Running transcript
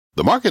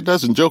The market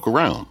doesn't joke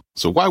around,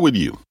 so why would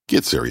you?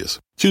 Get serious.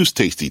 Choose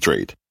Tasty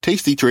Trade.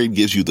 Tasty Trade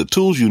gives you the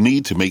tools you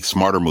need to make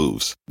smarter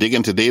moves. Dig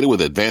into data with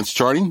advanced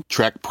charting,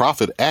 track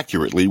profit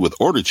accurately with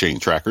order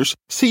chain trackers,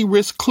 see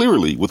risk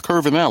clearly with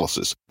curve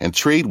analysis, and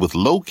trade with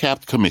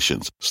low-capped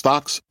commissions,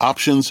 stocks,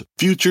 options,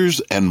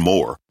 futures, and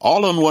more.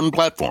 All on one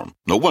platform.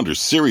 No wonder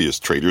serious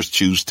traders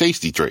choose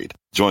Tasty Trade.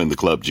 Join the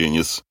club,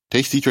 genius.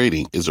 Tasty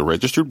Trading is a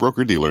registered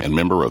broker-dealer and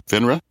member of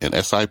FINRA and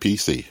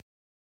SIPC.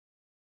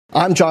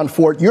 I'm John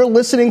Fort. You're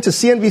listening to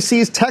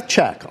CNBC's Tech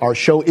Check. Our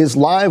show is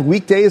live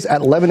weekdays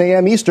at 11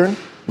 a.m. Eastern.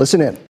 Listen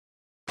in.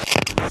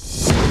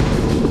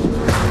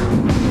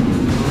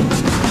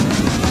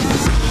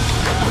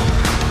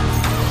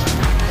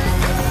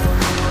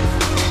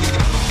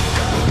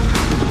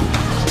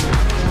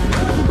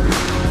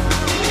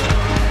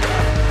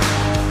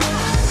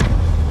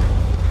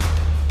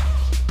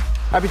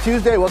 Happy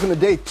Tuesday. Welcome to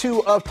day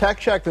 2 of Tech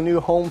Check, the new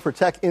home for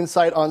tech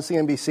insight on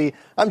CNBC.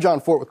 I'm John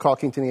Fort with Carl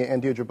Quintanilla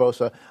and Deirdre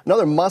Bosa.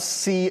 Another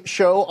must-see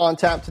show on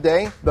tap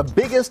today. The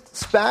biggest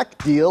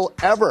SPAC deal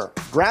ever.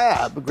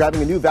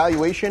 Grabbing a new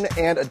valuation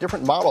and a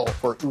different model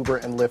for Uber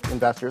and Lyft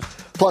investors.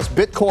 Plus,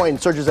 Bitcoin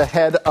surges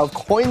ahead of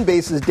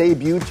Coinbase's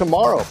debut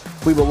tomorrow.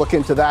 We will look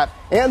into that.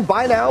 And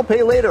buy now,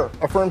 pay later.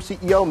 Affirm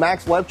CEO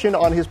Max Levchin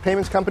on his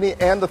payments company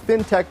and the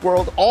fintech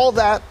world. All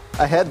that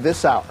ahead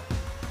this hour.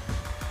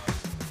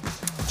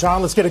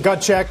 John, let's get a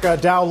gut check.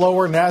 Dow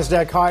lower,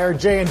 NASDAQ higher.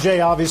 J&J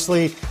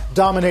obviously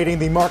dominating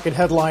the market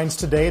headlines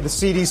today. The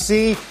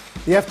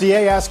CDC, the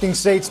FDA asking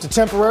states to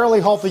temporarily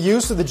halt the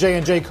use of the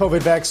J&J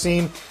COVID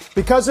vaccine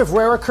because of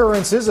rare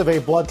occurrences of a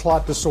blood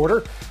clot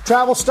disorder.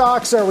 Travel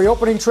stocks are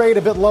reopening trade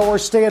a bit lower.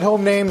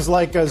 Stay-at-home names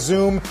like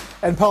Zoom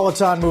and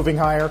Peloton moving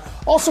higher.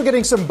 Also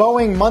getting some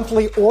Boeing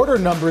monthly order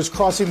numbers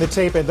crossing the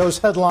tape, and those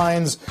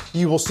headlines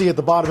you will see at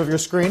the bottom of your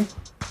screen.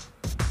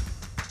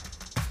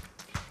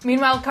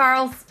 Meanwhile,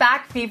 Carl,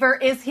 SPAC fever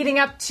is heating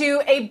up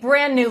to a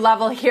brand new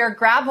level here.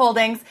 Grab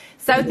Holdings,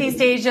 Southeast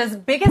Asia's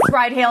biggest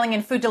ride-hailing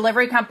and food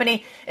delivery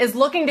company, is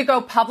looking to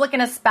go public in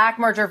a SPAC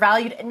merger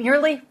valued at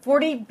nearly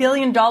 $40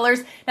 billion.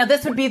 Now,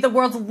 this would be the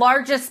world's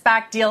largest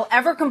SPAC deal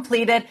ever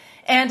completed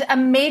and a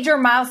major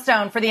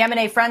milestone for the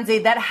M&A frenzy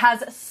that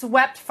has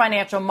swept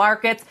financial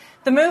markets.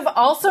 The move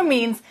also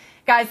means,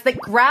 guys, that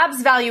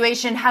Grab's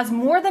valuation has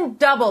more than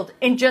doubled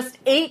in just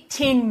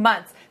 18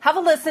 months. Have a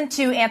listen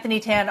to Anthony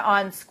Tan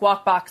on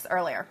Squawk Box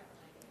earlier.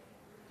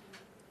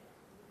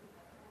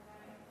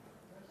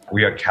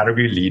 We are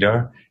category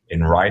leader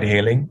in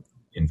ride-hailing,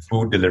 in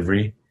food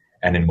delivery,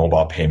 and in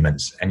mobile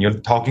payments. And you're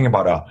talking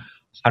about a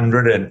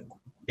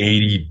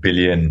 $180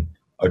 billion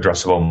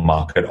addressable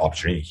market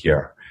opportunity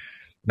here.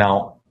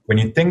 Now, when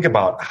you think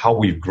about how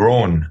we've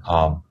grown,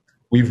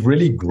 we've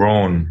really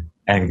grown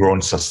and grown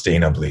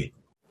sustainably.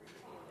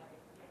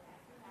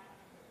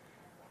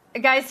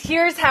 Guys,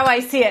 here's how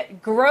I see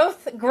it.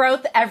 Growth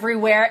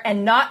everywhere,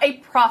 and not a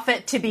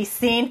profit to be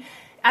seen.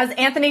 As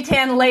Anthony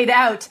Tan laid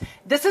out,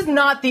 this is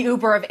not the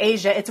Uber of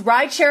Asia. It's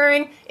ride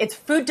sharing, it's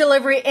food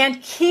delivery,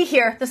 and key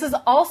here, this is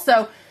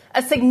also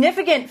a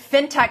significant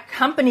fintech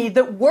company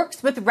that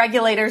works with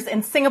regulators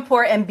in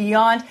Singapore and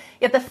beyond.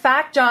 Yet the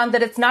fact, John,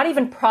 that it's not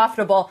even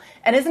profitable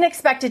and isn't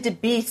expected to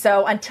be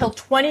so until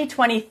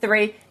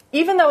 2023,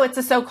 even though it's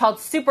a so-called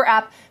super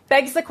app,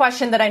 begs the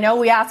question that I know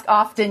we ask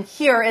often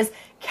here is,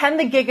 can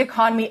the gig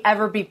economy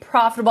ever be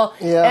profitable?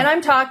 Yeah. And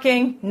I'm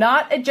talking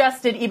not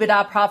adjusted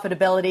EBITDA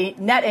profitability,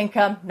 net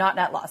income, not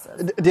net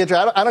losses.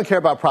 Deirdre, I don't care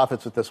about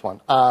profits with this one.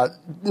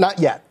 Not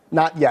yet.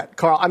 Not yet,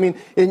 Carl. I mean,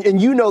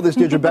 and you know this,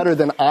 Deirdre, better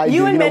than I do.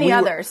 You and many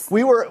others.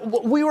 We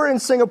were in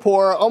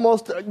Singapore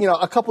almost,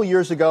 a couple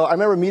years ago. I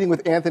remember meeting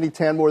with Anthony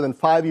Tan more than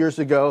 5 years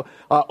ago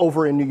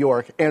over in New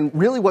York. And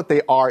really what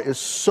they are is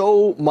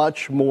so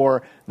much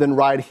more than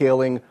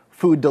ride-hailing,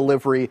 food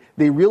delivery.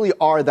 They really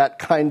are that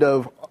kind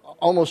of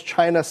almost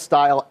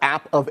China-style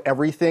app of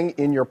everything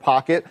in your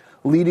pocket,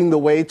 leading the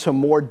way to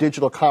more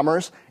digital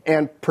commerce,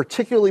 and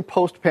particularly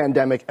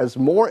post-pandemic, as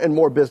more and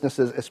more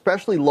businesses,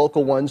 especially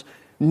local ones,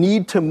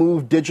 need to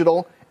move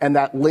digital, and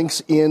that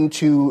links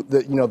into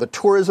the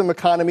tourism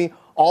economy.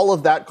 All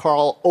of that,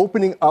 Carl,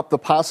 opening up the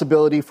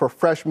possibility for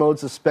fresh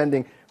modes of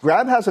spending.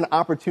 Grab has an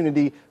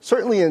opportunity,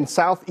 certainly in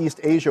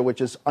Southeast Asia,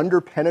 which is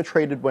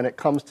underpenetrated when it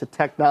comes to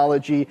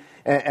technology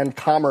and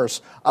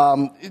commerce,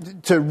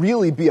 to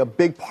really be a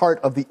big part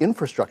of the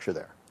infrastructure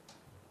there.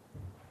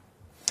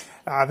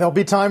 There'll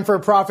be time for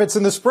profits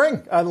in the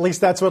spring. At least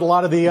that's what a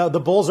lot of the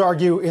bulls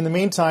argue in the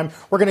meantime.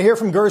 We're going to hear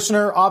from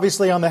Gerstner,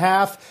 obviously, on the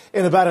half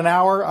in about an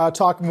hour,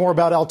 talk more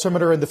about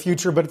Altimeter in the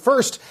future. But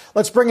first,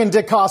 let's bring in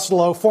Dick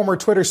Costolo, former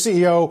Twitter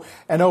CEO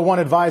and O1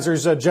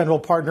 Advisors general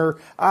partner.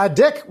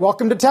 Dick,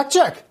 welcome to Tech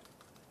Check.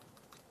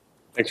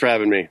 Thanks for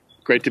having me.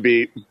 Great to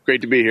be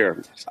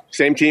here.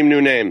 Same team,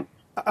 new name.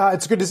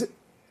 It's good to see.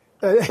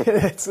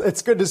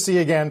 It's good to see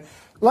you again.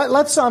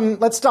 Let's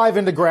dive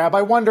into Grab.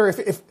 I wonder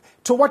if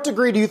to what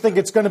degree do you think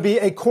it's going to be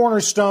a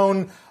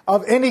cornerstone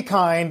of any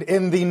kind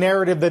in the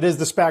narrative that is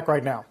the SPAC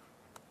right now?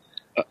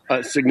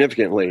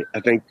 Significantly. I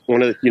think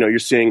one of the, you're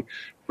seeing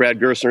Brad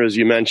Gerstner, as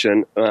you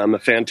mentioned, a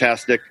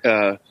fantastic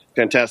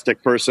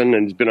fantastic person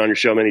and has been on your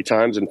show many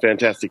times, and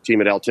fantastic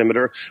team at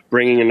Altimeter,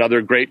 bringing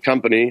another great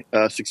company,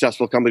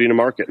 successful company to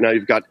market. Now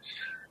you've got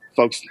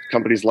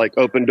companies like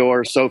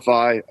Opendoor,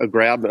 SoFi,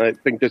 Grab. And I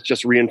think this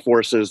just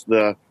reinforces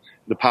the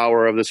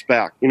power of the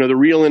SPAC. You know, the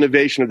real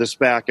innovation of the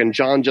SPAC, and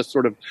John just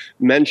sort of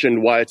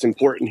mentioned why it's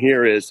important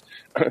here, is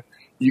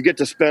you get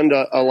to spend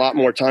a lot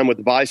more time with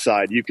the buy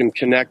side. You can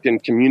connect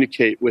and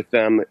communicate with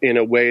them in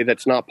a way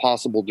that's not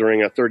possible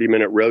during a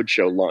 30-minute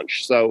roadshow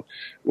lunch. So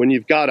when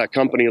you've got a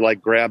company like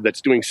Grab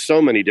that's doing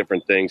so many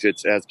different things,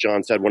 it's, as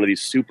John said, one of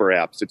these super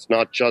apps. It's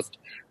not just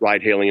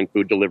ride hailing and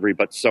food delivery,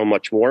 but so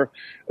much more.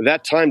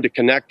 That time to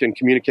connect and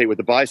communicate with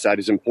the buy side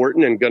is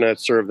important and going to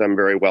serve them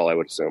very well, I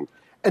would assume.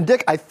 And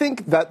Dick, I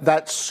think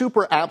that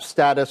super app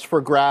status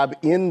for Grab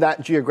in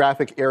that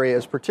geographic area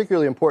is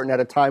particularly important at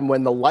a time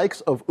when the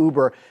likes of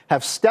Uber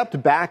have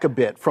stepped back a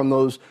bit from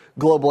those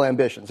global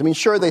ambitions. I mean,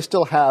 sure, they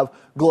still have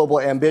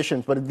global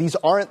ambitions, but these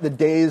aren't the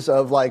days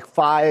of like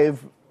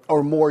 5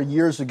 or more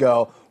years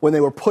ago when they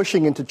were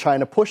pushing into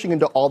China, pushing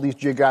into all these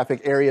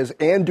geographic areas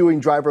and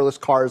doing driverless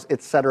cars,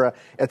 et cetera,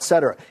 et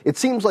cetera. It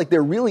seems like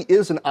there really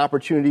is an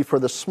opportunity for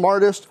the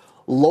smartest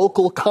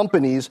local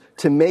companies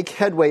to make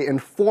headway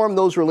and form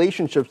those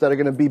relationships that are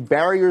going to be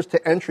barriers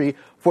to entry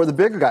for the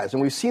bigger guys.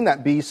 And we've seen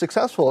that be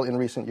successful in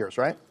recent years,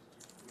 right?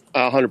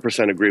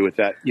 100% agree with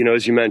that. You know,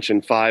 as you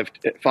mentioned, five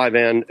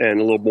and a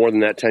little more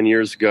than that 10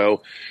 years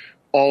ago,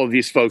 all of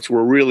these folks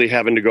were really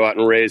having to go out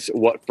and raise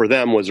what for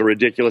them was a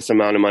ridiculous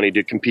amount of money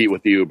to compete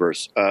with the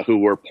Ubers, who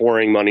were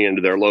pouring money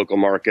into their local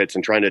markets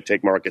and trying to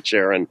take market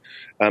share. And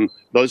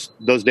those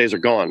days are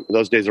gone.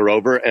 Those days are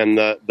over. And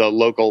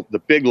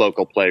the big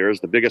local players,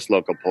 the biggest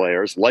local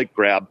players like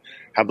Grab,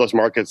 have those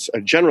markets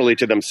generally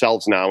to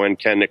themselves now and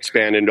can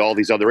expand into all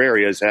these other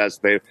areas as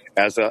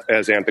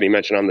Anthony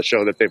mentioned on the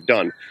show that they've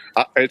done.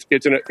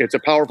 It's a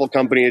powerful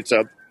company.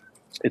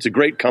 It's a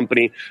great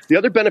company. The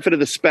other benefit of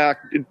the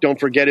SPAC, don't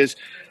forget, is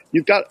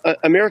you've got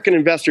American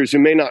investors who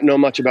may not know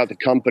much about the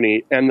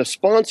company, and the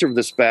sponsor of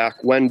the SPAC,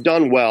 when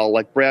done well,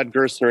 like Brad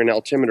Gerstner and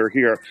Altimeter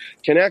here,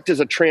 can act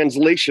as a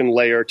translation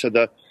layer to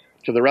the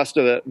rest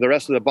of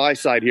the buy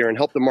side here and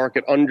help the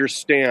market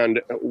understand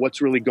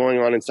what's really going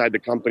on inside the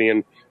company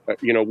and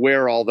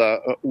where all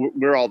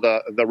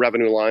the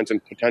revenue lines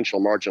and potential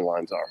margin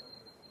lines are.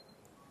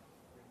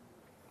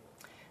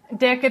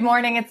 Dick, good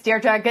morning. It's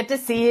Deirdre. Good to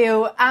see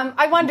you.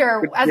 I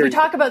wonder, as we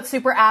talk about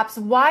super apps,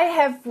 why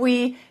have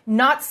we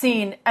not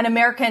seen an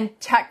American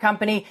tech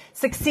company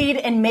succeed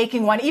in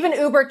making one? Even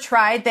Uber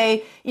tried.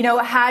 They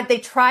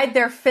tried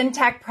their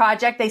fintech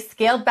project. They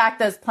scaled back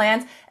those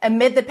plans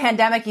amid the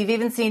pandemic. You've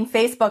even seen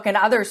Facebook and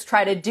others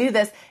try to do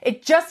this.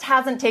 It just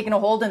hasn't taken a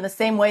hold in the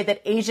same way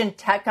that Asian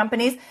tech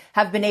companies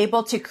have been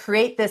able to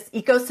create this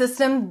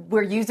ecosystem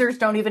where users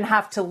don't even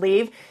have to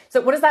leave.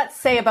 So what does that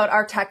say about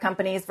our tech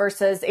companies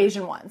versus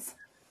Asian ones?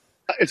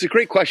 It's a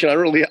great question. I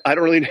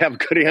don't really have a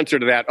good answer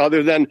to that,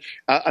 other than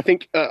I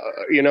think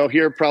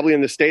here probably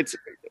in the States,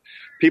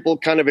 people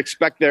kind of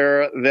expect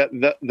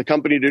the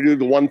company to do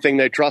the one thing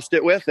they trust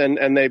it with, and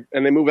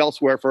they move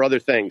elsewhere for other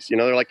things. You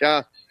know, they're like,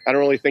 I don't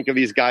really think of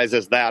these guys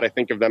as that. I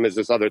think of them as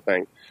this other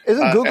thing.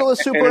 Isn't Google a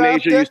super app? In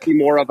Asia, you see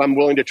more of I'm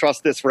willing to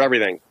trust this for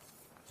everything.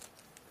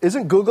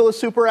 Isn't Google a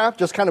super app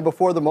just kind of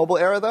before the mobile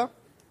era, though?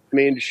 I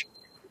mean,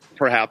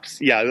 perhaps,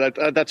 yeah,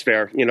 that's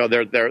fair. You know,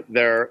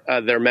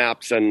 their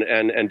maps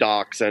and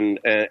docs and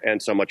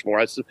so much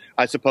more.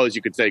 I suppose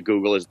you could say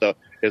Google is the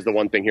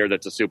one thing here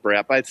that's a super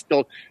app.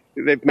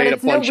 They've made a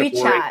bunch of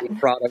forays into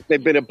products.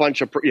 They've been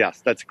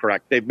yes, that's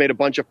correct. They've made a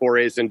bunch of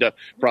forays into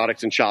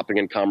products and shopping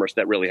and commerce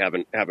that really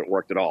haven't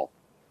worked at all.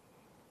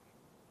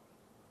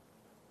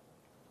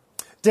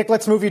 Dick,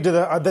 let's move you to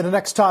the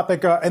next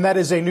topic, and that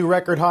is a new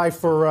record high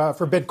for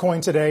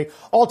Bitcoin today.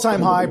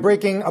 All-time high,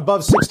 breaking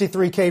above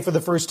 63K for the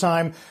first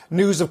time.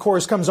 News, of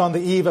course, comes on the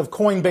eve of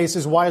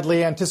Coinbase's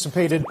widely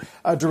anticipated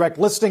direct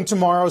listing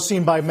tomorrow,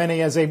 seen by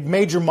many as a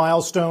major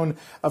milestone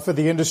for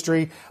the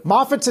industry.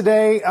 Moffett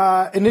today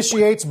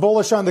initiates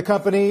bullish on the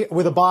company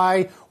with a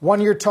buy,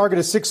 one-year target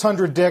of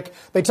 600, Dick.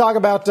 They talk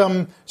about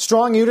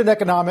strong unit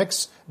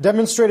economics,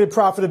 demonstrated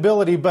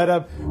profitability, but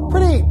a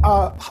pretty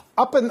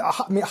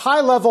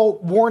high-level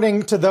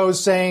warning to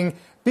those saying,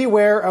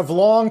 beware of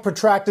long,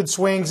 protracted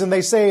swings, and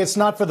they say it's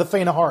not for the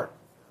faint of heart.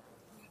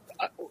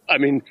 I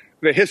mean,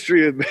 the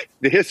history of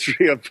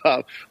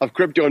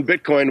crypto and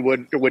Bitcoin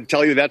would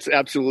tell you that's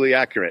absolutely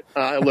accurate.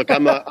 Look,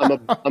 I'm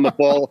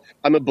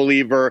a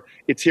believer.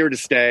 It's here to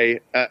stay.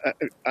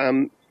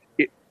 I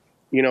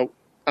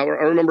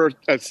remember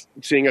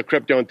seeing a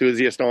crypto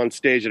enthusiast on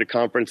stage at a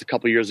conference a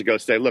couple of years ago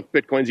say, look,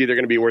 Bitcoin's either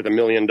going to be worth $1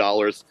 million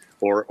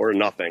or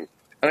nothing.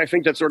 And I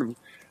think that's sort of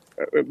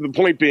the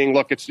point being,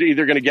 look, it's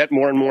either going to get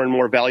more and more and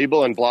more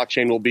valuable and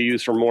blockchain will be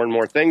used for more and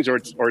more things, or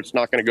it's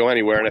not going to go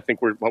anywhere. And I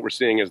think what we're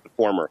seeing is the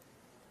former.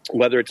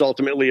 Whether it's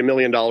ultimately $1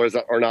 million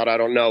or not, I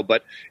don't know.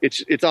 But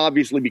it's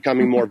obviously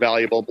becoming more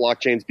valuable.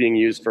 Blockchain's being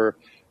used for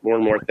more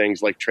and more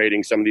things like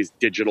trading some of these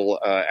digital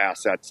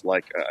assets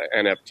like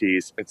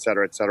NFTs, et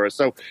cetera, et cetera.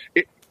 So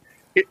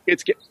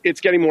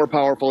it's getting more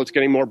powerful. It's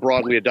getting more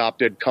broadly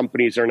adopted.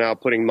 Companies are now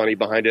putting money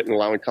behind it and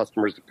allowing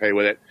customers to pay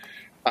with it.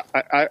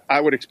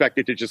 I would expect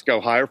it to just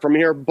go higher from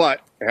here.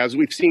 But as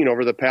we've seen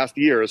over the past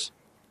years,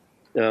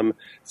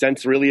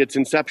 since really its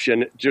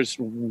inception, just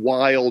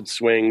wild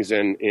swings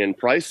in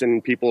price,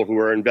 and people who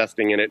are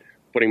investing in it,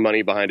 putting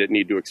money behind it,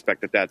 need to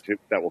expect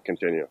that will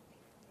continue.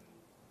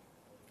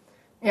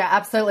 Yeah,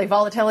 absolutely.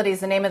 Volatility is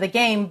the name of the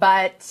game,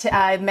 but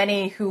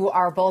many who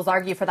are bulls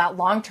argue for that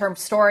long-term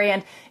story.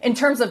 And in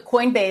terms of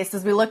Coinbase,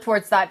 as we look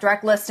towards that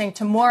direct listing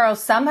tomorrow,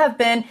 some have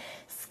been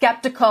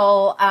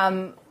skeptical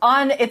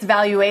on its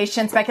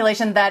valuation,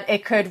 speculation that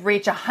it could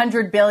reach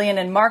 $100 billion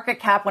in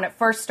market cap when it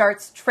first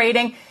starts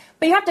trading.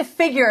 But you have to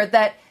figure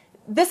that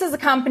this is a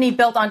company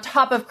built on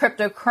top of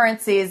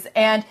cryptocurrencies,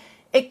 and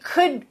it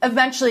could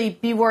eventually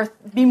be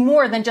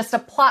more than just a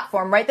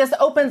platform, right? This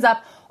opens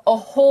up a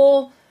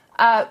whole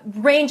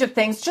range of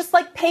things, just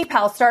like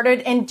PayPal started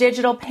in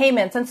digital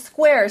payments and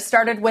Square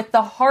started with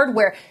the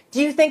hardware.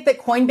 Do you think that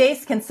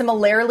Coinbase can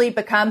similarly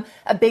become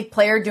a big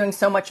player doing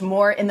so much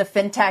more in the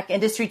fintech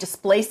industry,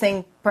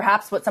 displacing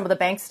perhaps what some of the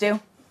banks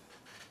do?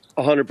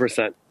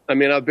 100%. I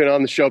mean, I've been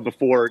on the show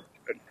before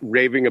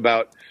raving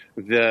about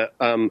the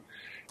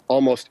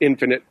almost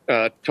infinite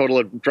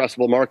total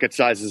addressable market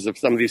sizes of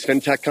some of these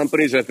fintech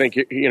companies. I think,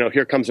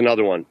 here comes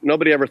another one.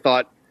 Nobody ever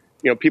thought,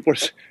 people are...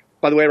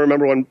 By the way, I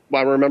remember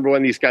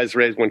when these guys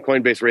when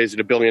Coinbase raised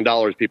it $1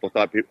 billion, people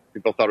thought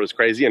it was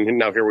crazy, and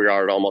now here we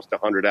are at almost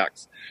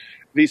 100x.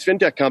 These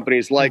fintech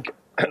companies like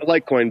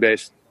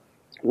Coinbase,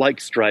 like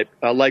Stripe,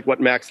 like what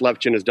Max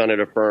Levchin has done at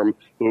Affirm,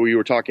 who we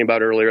were talking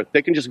about earlier,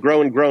 they can just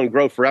grow and grow and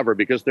grow forever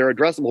because their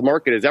addressable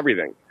market is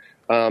everything.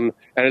 And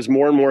as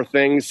more and more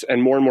things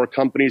and more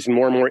companies and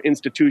more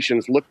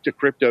institutions look to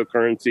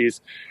cryptocurrencies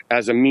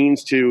as a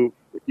means to,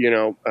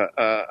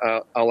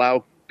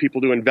 allow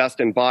people to invest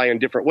and buy in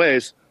different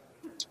ways,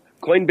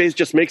 Coinbase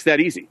just makes that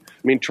easy.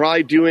 I mean,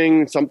 try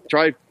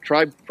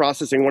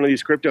processing one of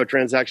these crypto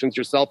transactions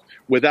yourself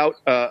without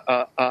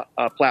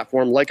a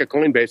platform like a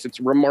Coinbase. It's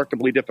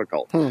remarkably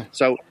difficult.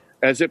 So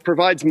as it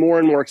provides more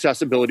and more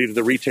accessibility to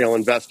the retail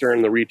investor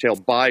and the retail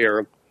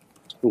buyer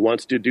who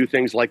wants to do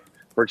things like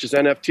purchase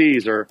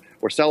NFTs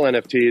or sell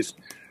NFTs,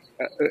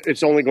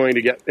 it's only going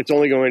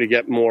to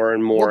get more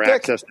and more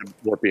access to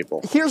more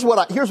people. Here's what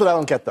I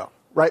don't get, though.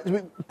 Right,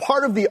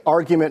 part of the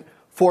argument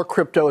for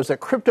crypto is that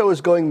crypto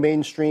is going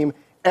mainstream.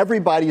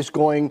 Everybody's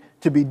going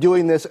to be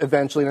doing this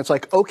eventually. And it's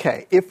like,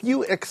 okay, if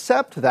you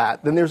accept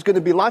that, then there's going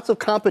to be lots of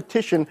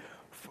competition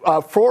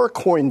for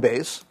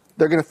Coinbase.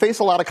 They're going to face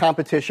a lot of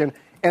competition,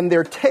 and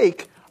their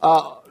take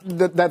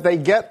that they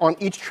get on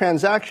each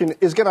transaction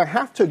is going to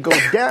have to go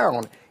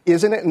down,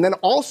 isn't it? And then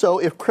also,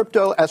 as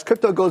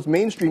crypto goes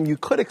mainstream, you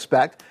could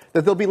expect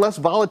that there'll be less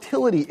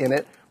volatility in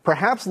it,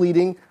 perhaps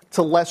leading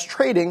to less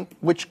trading,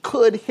 which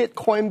could hit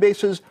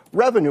Coinbase's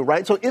revenue,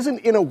 right? So isn't,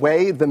 in a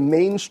way, the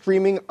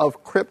mainstreaming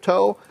of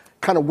crypto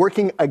kind of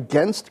working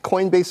against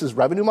Coinbase's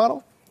revenue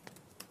model?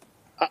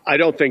 I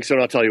don't think so,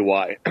 and I'll tell you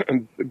why.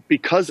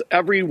 Because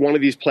every one of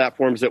these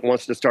platforms that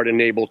wants to start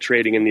enable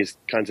trading in these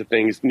kinds of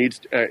things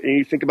needs,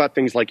 you think about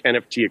things like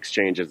NFT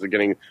exchanges. They're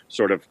getting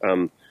sort of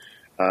down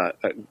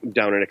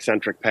an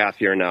eccentric path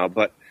here now,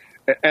 but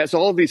as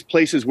all of these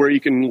places where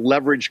you can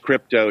leverage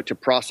crypto to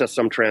process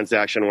some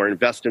transaction or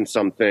invest in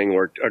something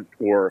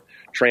or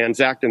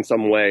transact in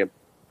some way,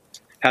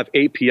 have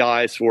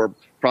APIs for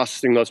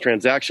processing those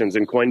transactions,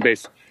 and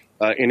Coinbase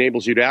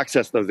enables you to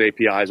access those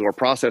APIs or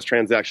process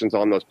transactions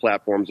on those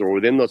platforms or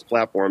within those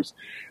platforms,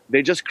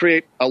 they just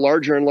create a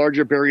larger and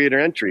larger barrier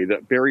to entry.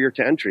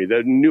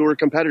 The newer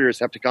competitors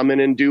have to come in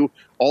and do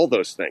all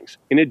those things,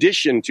 in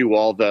addition to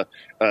all the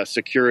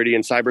security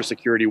and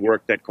cybersecurity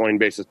work that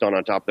Coinbase has done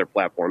on top of their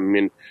platform.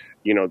 I mean,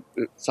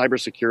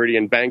 cybersecurity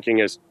and banking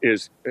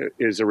is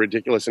a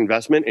ridiculous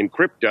investment. In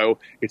crypto,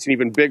 it's an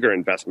even bigger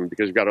investment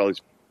because you've got all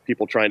these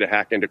people trying to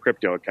hack into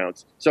crypto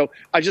accounts. So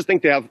I just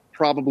think they have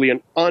probably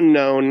an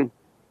unknown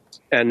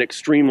and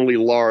extremely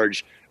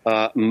large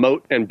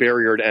moat and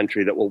barrier to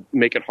entry that will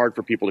make it hard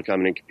for people to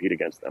come in and compete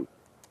against them.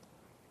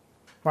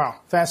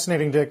 Wow,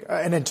 fascinating, Dick.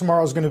 And then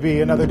tomorrow's going to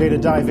be another day to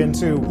dive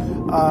into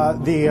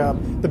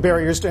the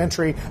barriers to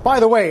entry.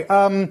 By the way,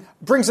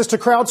 brings us to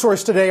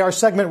Crowdsource today, our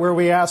segment where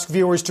we ask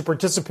viewers to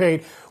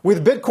participate.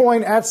 With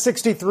Bitcoin at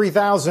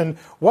 63,000,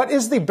 what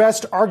is the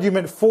best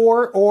argument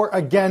for or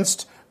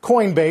against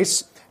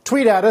Coinbase?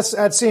 Tweet at us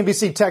at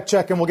CNBC Tech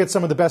Check, and we'll get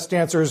some of the best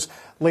answers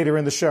later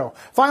in the show.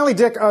 Finally,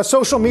 Dick,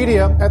 social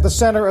media at the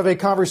center of a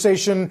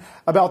conversation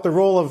about the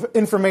role of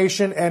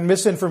information and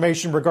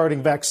misinformation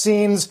regarding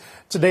vaccines.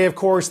 Today, of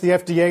course, the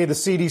FDA, the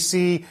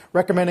CDC,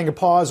 recommending a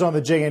pause on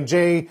the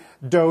J&J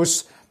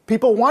dose.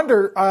 People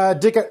wonder,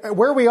 Dick,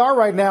 where we are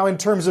right now in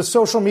terms of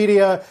social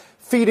media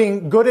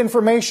feeding good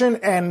information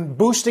and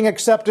boosting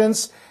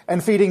acceptance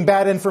and feeding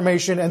bad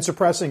information and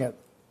suppressing it.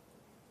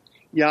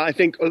 Yeah, I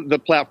think the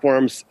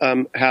platforms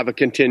have a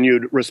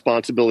continued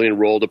responsibility and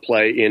role to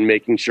play in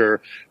making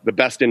sure the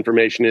best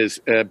information is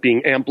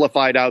being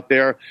amplified out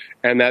there,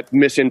 and that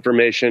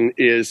misinformation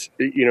is,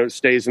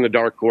 stays in the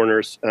dark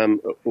corners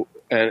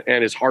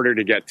and is harder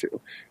to get to.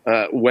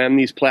 When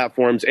these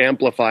platforms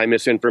amplify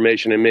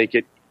misinformation and make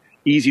it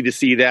easy to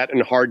see that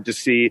and hard to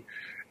see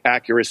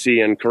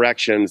accuracy and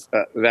corrections,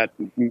 that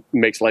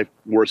makes life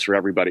worse for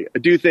everybody. I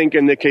do think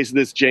in the case of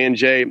this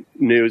J&J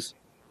news,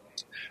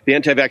 the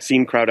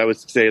anti-vaccine crowd, I would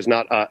say, is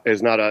not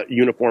a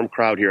uniform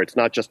crowd here. It's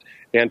not just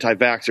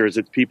anti-vaxxers.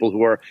 It's people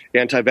who are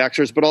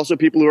anti-vaxxers, but also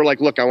people who are like,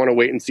 look, I want to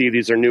wait and see.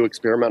 These are new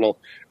experimental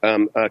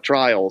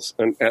trials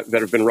that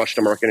have been rushed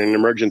to market in an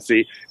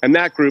emergency. And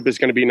that group is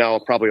going to be now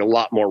probably a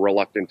lot more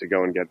reluctant to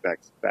go and get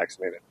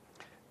vaccinated.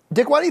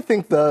 Dick, why do you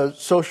think the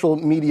social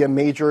media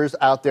majors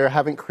out there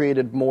haven't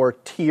created more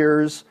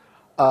tiers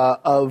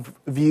of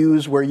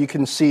views where you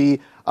can see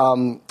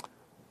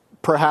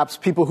perhaps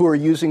people who are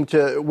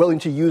willing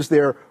to use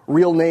their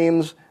real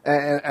names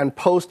and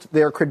post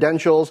their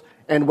credentials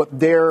and what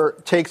their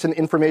takes and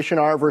information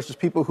are versus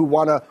people who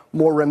want to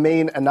more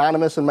remain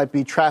anonymous and might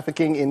be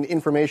trafficking in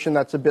information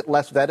that's a bit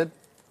less vetted?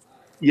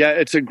 Yeah,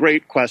 it's a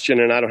great question,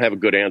 and I don't have a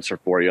good answer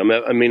for you.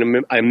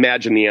 I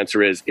imagine the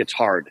answer is it's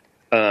hard.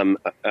 And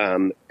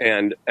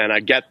I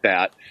get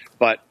that,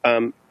 but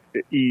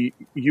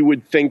you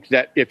would think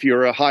that if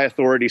you're a high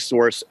authority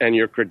source and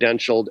you're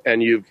credentialed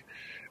and you've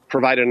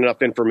provided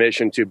enough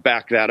information to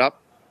back that up,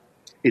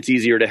 it's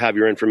easier to have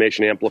your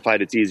information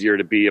amplified. It's easier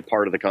to be a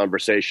part of the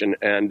conversation.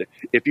 And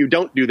if you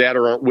don't do that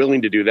or aren't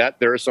willing to do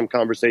that, there are some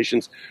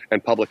conversations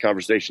and public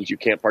conversations you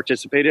can't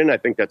participate in. I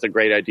think that's a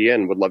great idea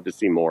and would love to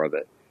see more of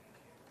it.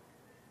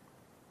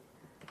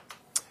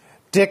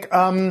 Dick,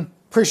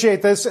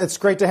 appreciate this. It's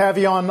great to have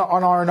you on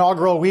our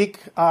inaugural week.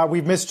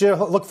 We've missed you.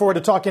 Look forward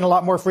to talking a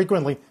lot more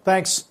frequently.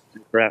 Thanks.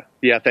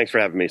 Yeah, thanks for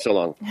having me. So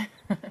long.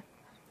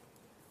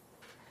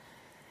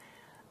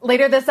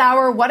 Later this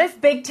hour, what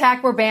if big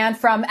tech were banned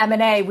from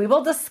M&A? We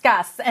will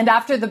discuss. And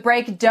after the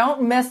break,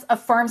 don't miss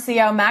Affirm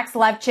CEO Max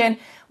Levchin.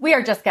 We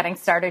are just getting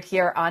started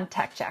here on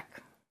Tech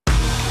Check.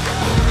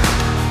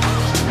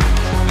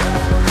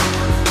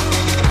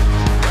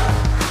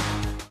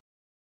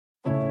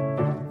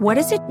 What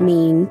does it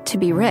mean to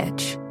be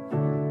rich?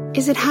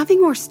 Is it having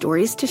more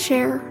stories to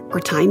share or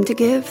time to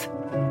give?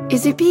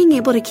 Is it being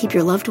able to keep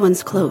your loved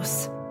ones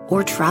close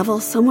or travel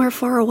somewhere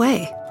far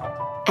away?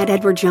 At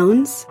Edward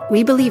Jones,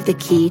 we believe the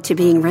key to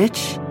being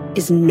rich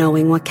is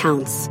knowing what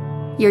counts.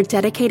 Your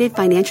dedicated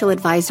financial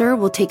advisor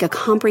will take a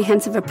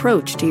comprehensive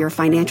approach to your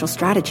financial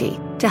strategy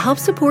to help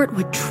support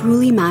what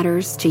truly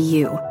matters to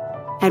you.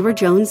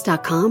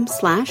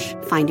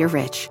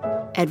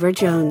 EdwardJones.com/findyourrich. Edward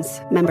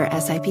Jones, member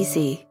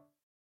SIPC.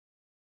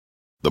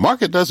 The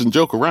market doesn't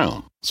joke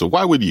around, so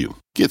why would you?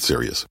 Get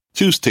serious.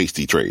 Choose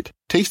Tasty Trade.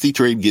 Tasty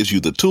Trade gives you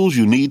the tools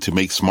you need to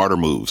make smarter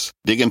moves.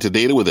 Dig into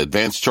data with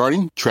advanced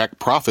charting, track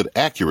profit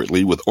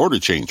accurately with order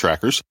chain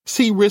trackers,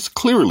 see risk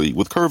clearly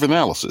with curve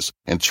analysis,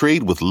 and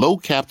trade with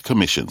low-capped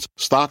commissions,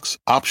 stocks,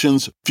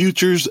 options,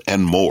 futures,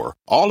 and more.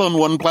 All on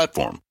one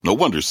platform. No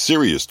wonder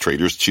serious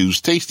traders choose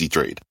Tasty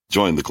Trade.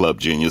 Join the club,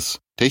 genius.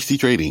 Tasty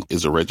Trading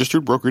is a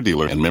registered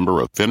broker-dealer and member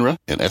of FINRA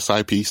and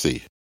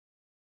SIPC.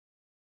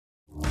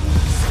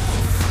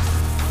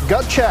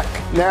 Gut check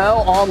now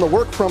on the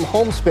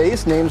work-from-home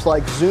space. Names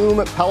like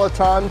Zoom,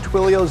 Peloton,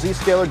 Twilio,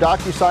 Zscaler,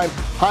 DocuSign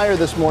higher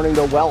this morning,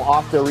 though well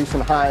off their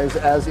recent highs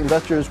as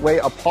investors weigh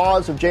a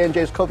pause of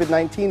J&J's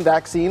COVID-19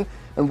 vaccine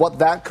and what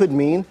that could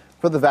mean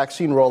for the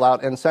vaccine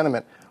rollout and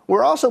sentiment.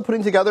 We're also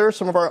putting together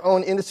some of our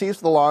own indices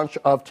for the launch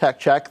of Tech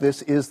Check.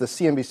 This is the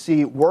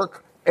CNBC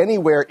Work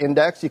Anywhere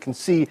Index. You can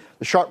see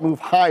the sharp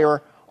move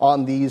higher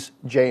on these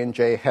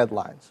J&J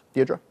headlines.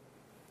 Deirdre?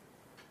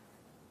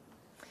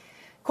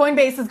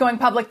 Coinbase is going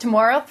public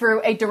tomorrow through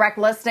a direct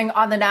listing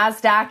on the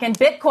NASDAQ, and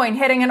Bitcoin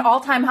hitting an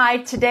all-time high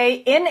today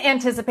in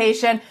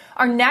anticipation.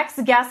 Our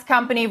next guest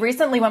company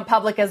recently went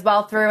public as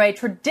well through a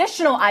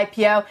traditional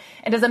IPO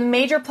and is a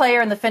major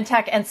player in the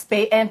fintech and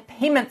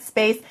payment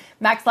space.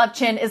 Max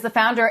Levchin is the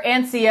founder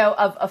and CEO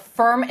of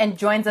Affirm and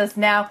joins us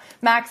now.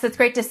 Max, it's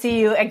great to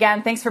see you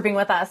again. Thanks for being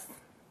with us.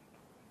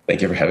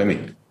 Thank you for having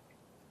me.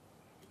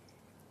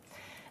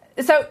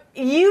 So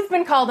you've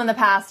been called in the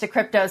past a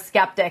crypto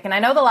skeptic, and I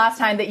know the last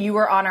time that you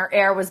were on our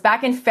air was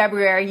back in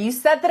February. You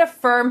said that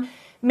Affirm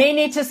may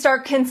need to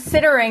start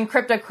considering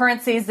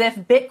cryptocurrencies if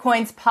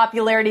Bitcoin's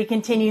popularity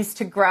continues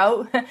to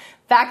grow.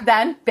 Back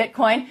then,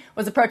 Bitcoin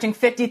was approaching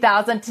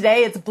 50,000.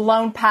 Today, it's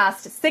blown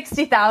past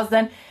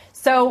 60,000.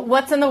 So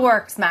what's in the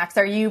works, Max?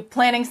 Are you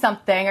planning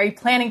something? Are you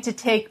planning to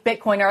take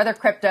Bitcoin or other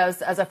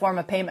cryptos as a form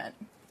of payment?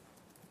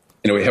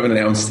 We haven't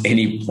announced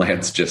any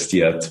plans just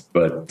yet,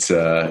 but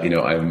I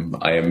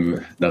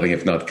am nothing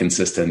if not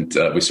consistent.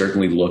 We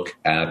certainly look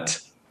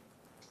at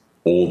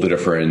all the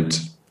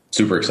different,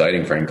 super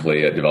exciting,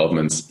 frankly,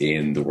 developments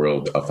in the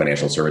world of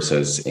financial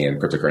services,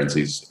 and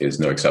cryptocurrencies is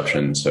no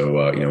exception. So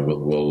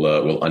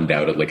we'll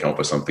undoubtedly come up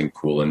with something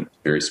cool and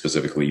very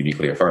specifically,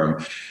 uniquely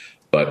Affirm.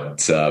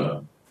 But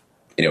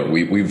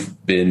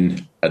we've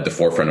been at the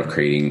forefront of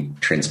creating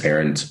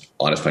transparent,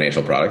 honest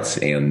financial products.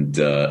 And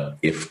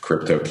if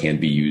crypto can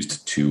be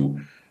used to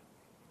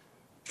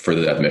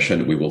further that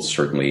mission, we will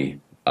certainly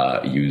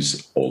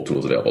use all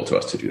tools available to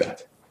us to do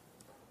that.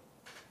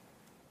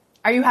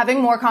 Are you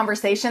having more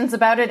conversations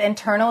about it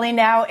internally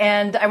now?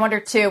 And I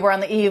wonder, too, we're on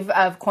the eve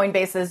of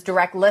Coinbase's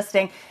direct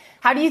listing.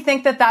 How do you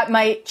think that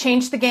might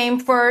change the game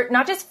for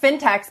not just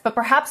fintechs, but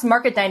perhaps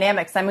market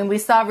dynamics? I mean, we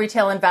saw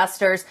retail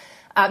investors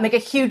make a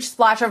huge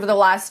splash over the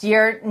last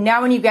year.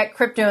 Now, when you get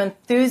crypto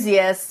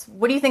enthusiasts,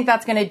 what do you think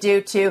that's going to do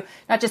to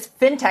not just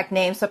fintech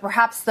names, but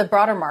perhaps the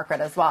broader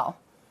market as well?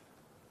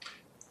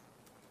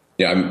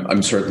 Yeah,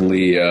 I'm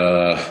certainly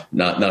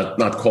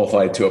not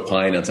qualified to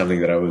opine on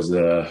something that I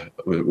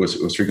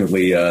was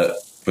frequently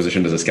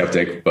positioned as a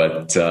skeptic.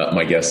 But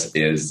my guess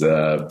is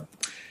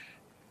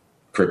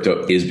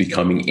crypto is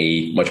becoming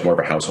a much more of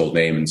a household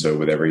name, and so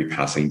with every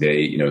passing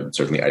day,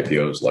 certainly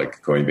IPOs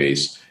like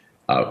Coinbase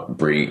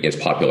bring its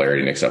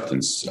popularity and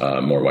acceptance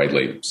more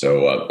widely.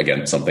 So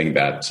again, something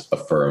that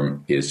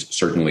Affirm is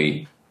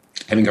certainly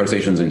having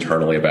conversations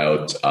internally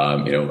about.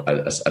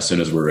 As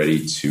soon as we're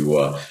ready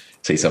to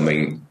say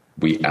something,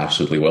 we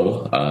absolutely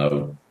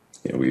will.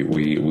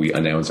 We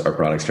announce our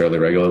products fairly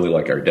regularly,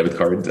 like our debit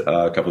card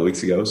a couple of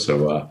weeks ago.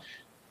 So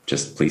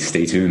just please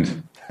stay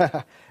tuned.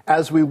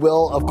 As we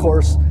will, of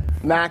course.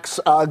 Max,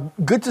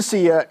 good to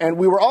see you. And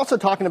we were also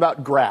talking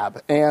about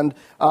Grab. And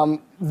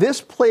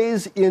this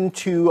plays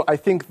into, I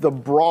think, the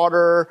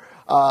broader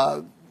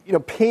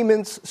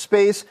payments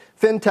space,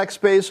 fintech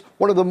space.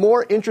 One of the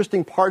more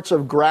interesting parts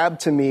of Grab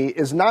to me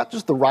is not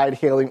just the ride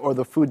hailing or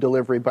the food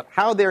delivery, but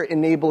how they're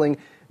enabling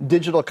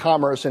digital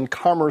commerce and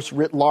commerce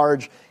writ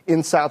large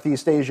in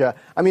Southeast Asia.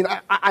 I mean,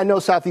 I know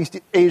Southeast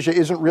Asia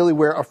isn't really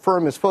where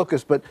Affirm is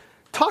focused, but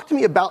talk to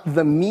me about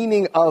the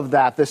meaning of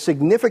that, the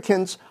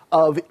significance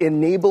of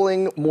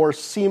enabling more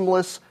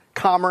seamless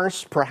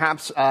commerce,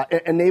 perhaps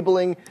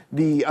enabling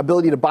the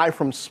ability to buy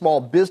from small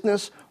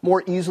business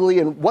more easily,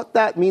 and what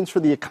that means for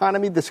the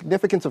economy, the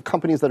significance of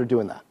companies that are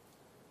doing that.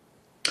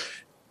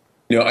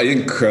 I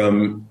think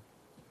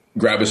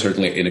Grab is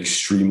certainly an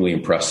extremely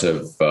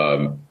impressive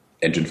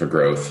engine for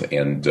growth,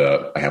 and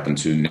I happen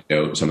to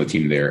know some of the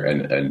team there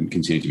and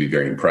continue to be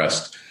very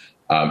impressed.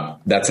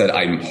 That said,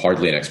 I'm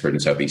hardly an expert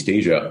in Southeast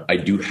Asia. I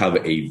do have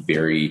a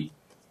very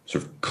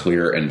sort of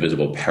clear and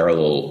visible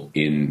parallel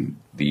in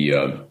the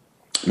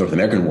North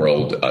American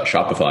world.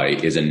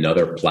 Shopify is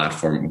another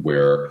platform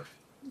where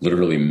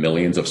literally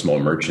millions of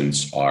small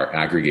merchants are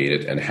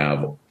aggregated and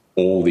have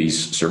all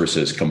these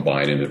services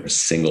combined into a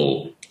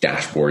single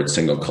dashboard,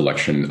 single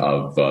collection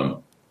of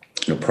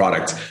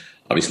products.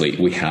 Obviously,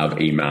 we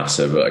have a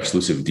massive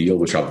exclusive deal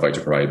with Shopify to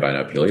provide buy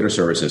now, pay later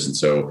services. And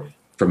so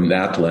from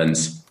that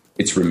lens,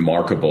 it's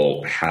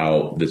remarkable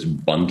how this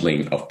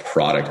bundling of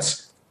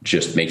products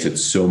just makes it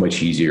so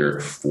much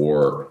easier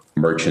for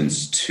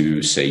merchants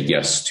to say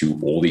yes to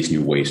all these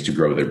new ways to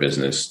grow their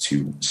business,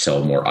 to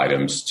sell more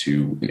items,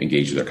 to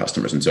engage with their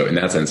customers. And so in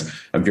that sense,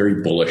 I'm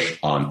very bullish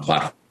on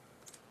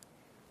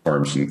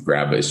platforms, and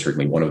Grab is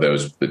certainly one of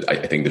those. But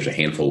I think there's a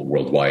handful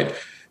worldwide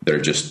that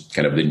are just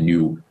kind of the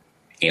new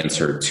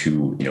answer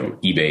to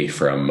eBay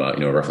from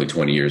roughly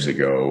 20 years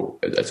ago,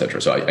 et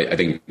cetera. So I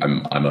think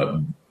I'm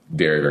a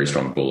very, very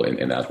strong bull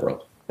in that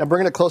world. Now,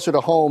 bringing it closer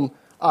to home,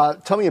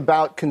 tell me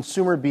about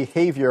consumer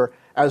behavior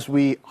as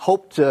we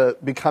hope to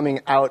be coming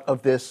out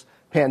of this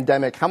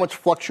pandemic. How much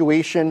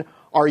fluctuation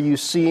are you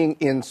seeing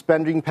in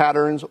spending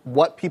patterns,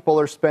 what people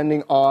are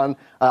spending on,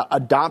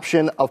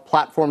 adoption of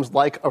platforms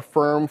like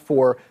Affirm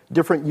for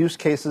different use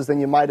cases than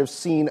you might have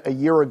seen a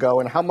year ago,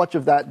 and how much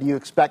of that do you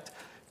expect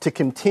to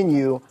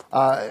continue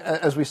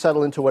as we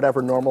settle into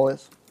whatever normal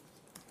is?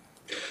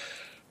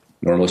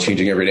 Normal is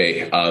changing every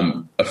day.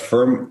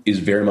 Affirm is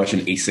very much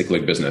an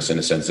acyclic business in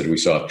the sense that we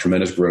saw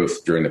tremendous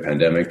growth during the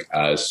pandemic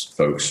as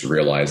folks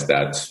realized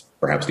that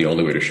perhaps the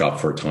only way to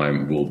shop for a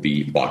time will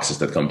be boxes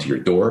that come to your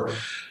door.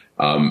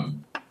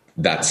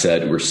 That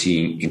said, we're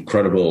seeing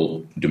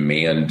incredible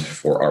demand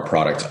for our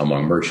product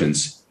among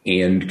merchants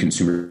and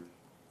consumer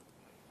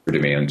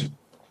demand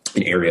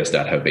in areas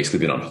that have basically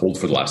been on hold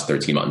for the last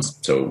 13 months.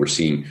 So we're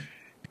seeing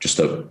just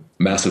a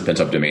massive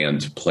pent-up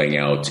demand playing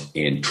out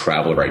in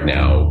travel right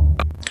now.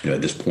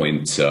 At this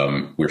point,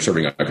 we're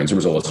serving our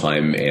consumers all the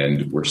time,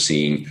 and we're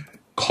seeing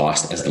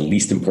cost as the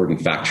least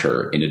important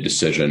factor in a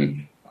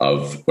decision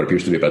of what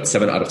appears to be about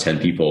 7 out of 10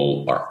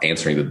 people are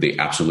answering that they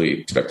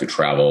absolutely expect to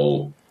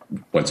travel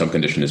when some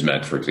condition is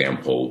met, for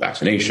example,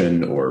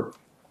 vaccination or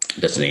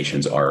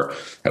destinations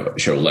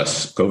show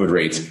less COVID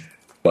rates.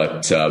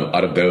 But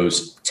out of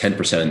those,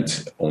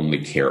 10%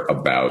 only care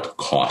about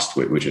cost,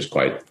 which is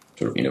quite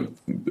sort of,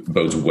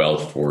 bodes well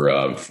for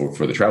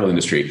the travel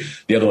industry.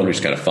 The other one, which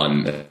is kind of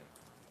fun,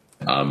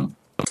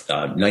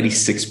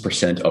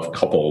 96% of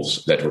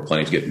couples that were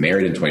planning to get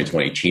married in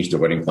 2020 changed their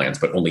wedding plans,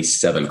 but only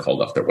 7%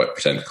 called off their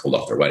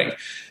wedding.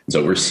 And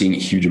so we're seeing a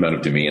huge amount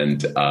of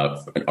demand.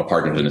 Our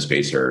partners in the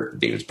space are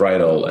David's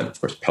Bridal, and of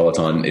course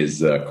Peloton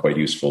is quite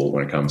useful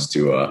when it comes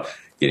to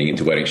getting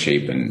into wedding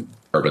shape, and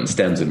Urban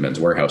Stems and Men's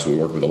Warehouse. We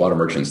work with a lot of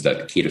merchants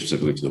that cater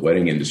specifically to the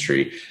wedding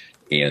industry,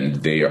 and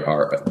they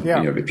are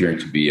appearing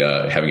to be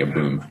having a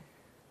boom.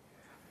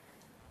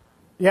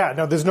 Yeah,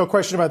 no, there's no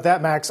question about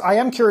that, Max. I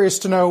am curious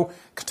to know,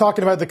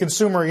 talking about the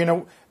consumer,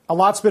 A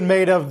lot's been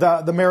made of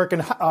the American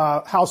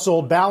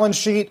household balance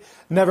sheet,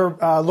 never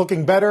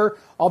looking better.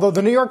 Although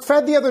the New York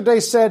Fed the other day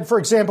said, for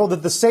example,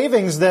 that the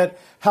savings that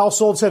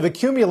households have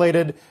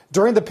accumulated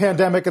during the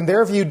pandemic, in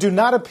their view, do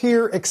not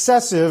appear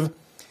excessive.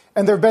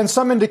 And there have been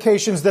some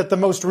indications that the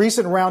most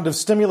recent round of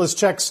stimulus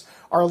checks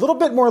are a little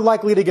bit more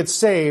likely to get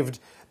saved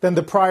than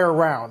the prior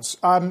rounds.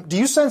 Do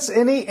you sense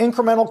any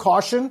incremental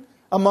caution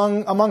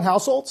among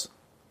households?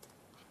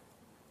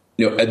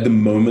 At the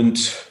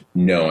moment,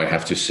 no. I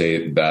have to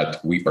say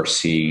that we are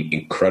seeing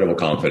incredible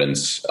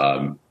confidence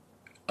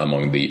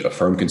among the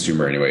Affirm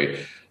consumer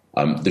anyway.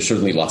 There's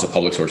certainly lots of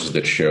public sources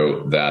that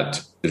show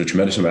that there's a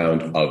tremendous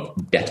amount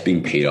of debt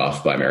being paid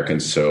off by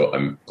Americans. So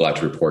I'm glad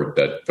to report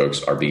that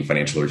folks are being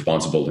financially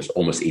responsible. There's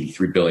almost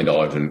 $83 billion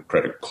in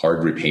credit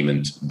card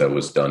repayment that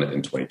was done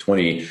in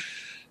 2020.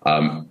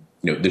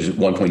 There's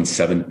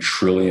 1.7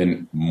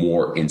 trillion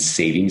more in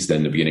savings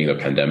than the beginning of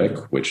the pandemic,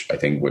 which I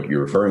think what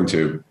you're referring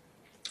to.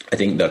 I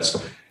think that's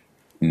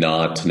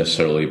not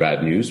necessarily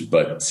bad news,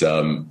 but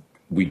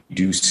we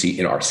do see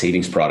in our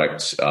savings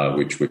products,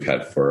 which we've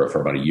had for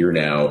about a year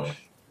now,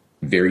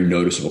 very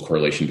noticeable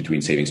correlation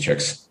between savings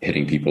checks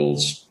hitting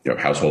people's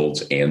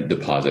households and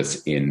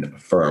deposits in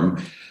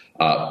Affirm.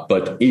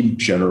 But in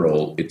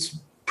general, it's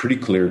pretty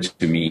clear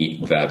to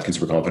me that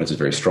consumer confidence is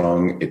very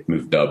strong. It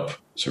moved up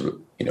sort of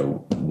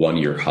 1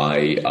 year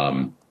high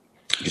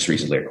just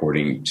recently,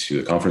 according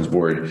to the Conference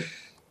Board.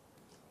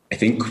 I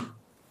think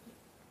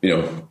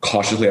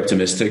cautiously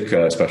optimistic,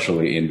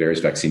 especially in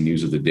various vaccine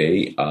news of the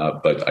day.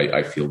 But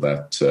I feel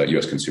that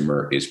U.S.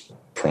 consumer is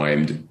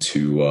primed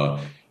to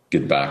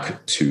get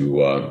back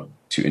to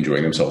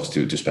enjoying themselves,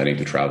 to spending,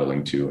 to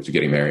traveling, to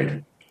getting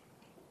married.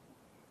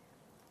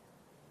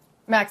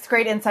 Max,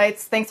 great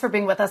insights. Thanks for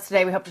being with us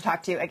today. We hope to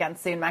talk to you again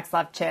soon. Max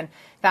Levchin,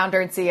 founder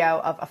and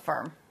CEO of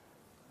Affirm.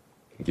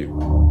 Thank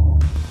you.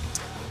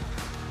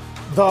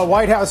 The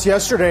White House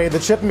yesterday, the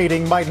chip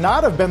meeting might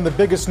not have been the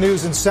biggest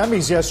news in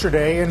semis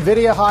yesterday.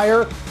 NVIDIA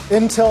higher,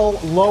 Intel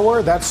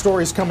lower. That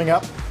story's coming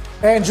up.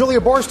 And Julia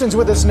Borston's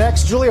with us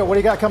next. Julia, what do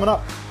you got coming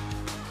up?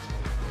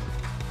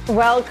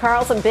 Well,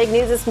 Carl, some big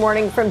news this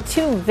morning from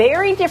two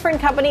very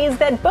different companies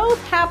that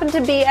both happen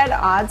to be at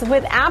odds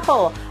with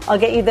Apple. I'll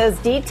get you those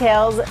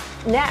details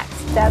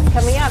next. That's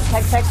coming up.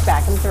 Tech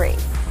back in 3.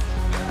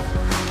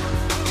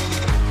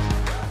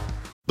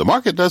 The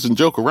market doesn't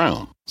joke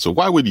around, so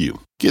why would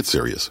you? Get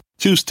serious.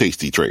 Choose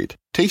Tasty Trade.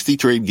 Tasty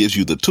Trade gives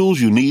you the tools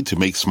you need to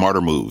make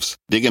smarter moves.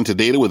 Dig into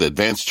data with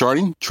advanced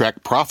charting,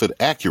 track profit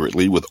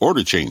accurately with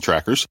order chain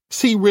trackers,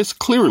 see risk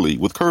clearly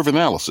with curve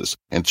analysis,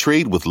 and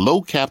trade with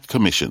low-capped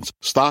commissions,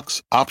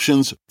 stocks,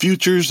 options,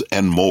 futures,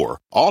 and more.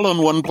 All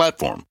on one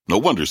platform. No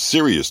wonder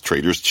serious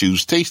traders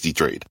choose Tasty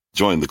Trade.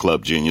 Join the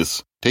club,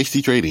 genius.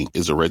 Tasty Trade Inc.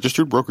 is a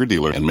registered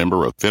broker-dealer and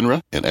member of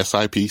FINRA and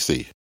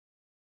SIPC.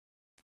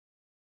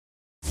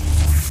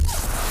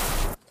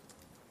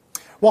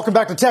 Welcome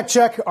back to Tech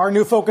Check, our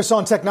new focus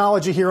on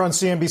technology here on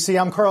CNBC.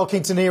 I'm Carl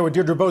Quintanilla with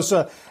Deirdre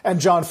Bosa and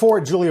John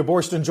Ford. Julia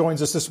Borston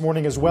joins us this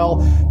morning as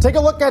well. Take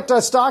a look at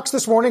stocks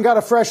this morning. Got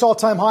a fresh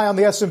all-time high on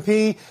the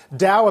S&P.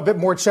 Dow a bit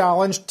more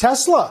challenged.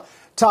 Tesla,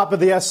 top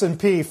of the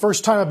S&P.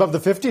 First time above the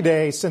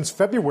 50-day since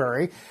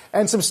February.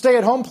 And some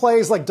stay-at-home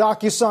plays like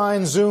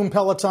DocuSign, Zoom,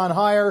 Peloton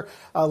higher,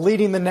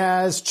 leading the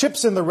Nas.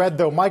 Chips in the red,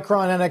 though.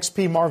 Micron,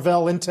 NXP,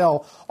 Marvell,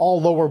 Intel, all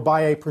lower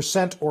by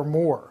 1% or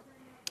more.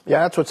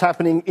 Yeah, that's what's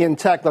happening in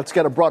tech. Let's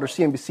get a broader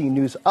CNBC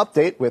News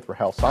update with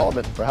Rahel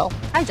Solomon. Rahel.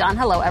 Hi, John.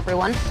 Hello,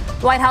 everyone.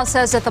 The White House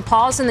says that the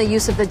pause in the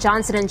use of the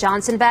Johnson &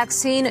 Johnson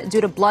vaccine due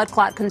to blood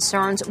clot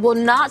concerns will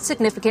not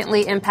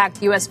significantly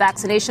impact U.S.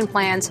 vaccination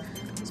plans.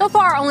 So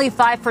far, only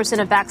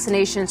 5% of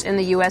vaccinations in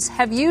the U.S.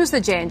 have used the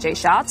J&J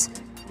shots.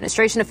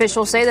 Administration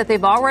officials say that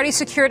they've already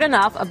secured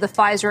enough of the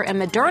Pfizer and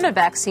Moderna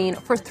vaccine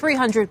for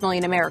 300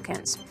 million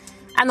Americans.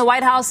 And the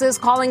White House is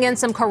calling in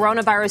some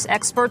coronavirus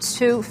experts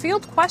to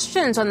field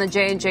questions on the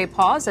J&J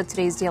pause at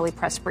today's daily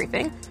press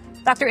briefing.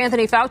 Dr.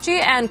 Anthony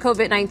Fauci and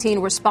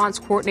COVID-19 response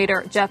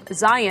coordinator Jeff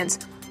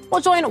Zients will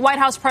join White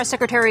House Press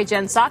Secretary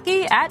Jen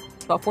Psaki at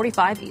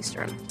 12:45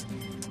 Eastern.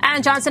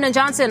 And Johnson &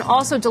 Johnson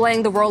also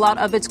delaying the rollout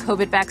of its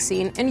COVID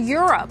vaccine in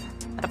Europe.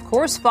 And of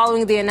course,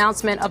 following the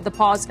announcement of the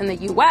pause in the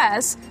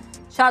U.S.,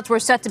 shots were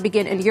set to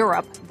begin in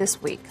Europe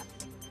this week.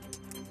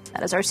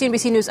 That is our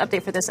CNBC News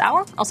update for this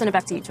hour. I'll send it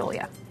back to you,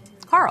 Julia.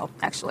 Carl,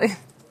 actually.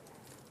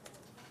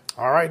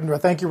 All right.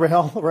 Thank you,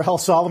 Rahel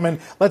Solomon.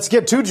 Let's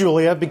get to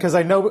Julia, because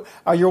I know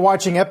you're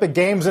watching Epic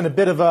Games in a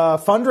bit of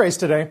a fundraise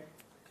today.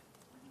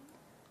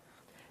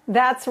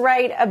 That's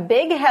right. A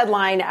big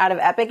headline out of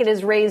Epic. It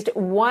has raised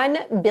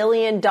 $1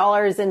 billion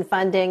in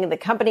funding. The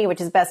company, which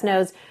is best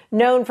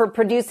known for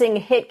producing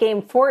hit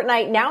game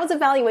Fortnite, now has a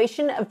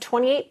valuation of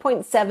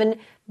 $28.7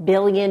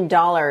 billion.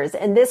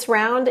 And this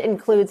round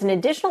includes an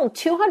additional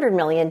 $200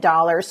 million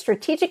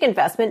strategic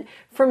investment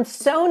from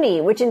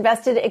Sony, which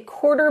invested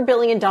 $250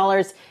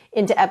 million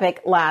into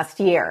Epic last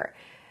year.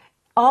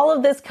 All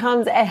of this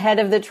comes ahead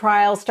of the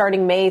trial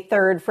starting May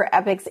 3rd for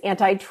Epic's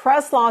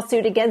antitrust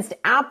lawsuit against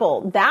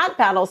Apple. That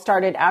battle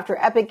started after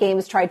Epic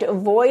Games tried to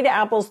avoid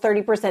Apple's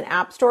 30%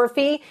 App Store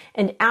fee,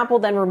 and Apple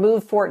then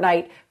removed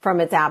Fortnite from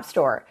its App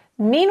Store.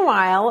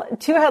 Meanwhile,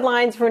 two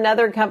headlines from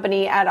another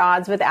company at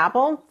odds with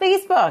Apple,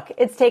 Facebook.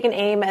 It's taken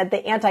aim at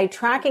the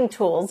anti-tracking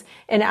tools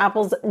in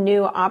Apple's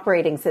new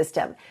operating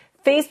system.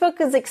 Facebook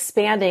is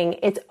expanding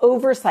its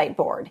oversight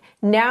board.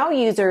 Now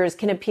users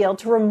can appeal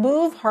to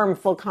remove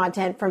harmful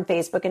content from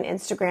Facebook and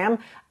Instagram.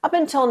 Up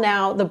until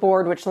now, the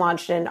board, which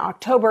launched in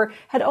October,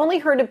 had only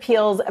heard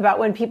appeals about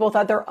when people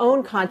thought their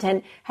own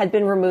content had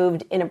been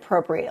removed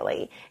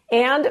inappropriately.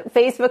 And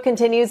Facebook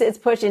continues its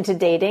push into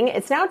dating.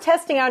 It's now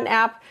testing out an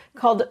app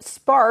called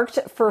Sparked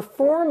for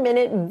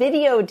 4-minute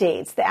video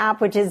dates. The app,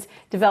 which is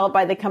developed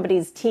by the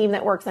company's team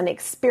that works on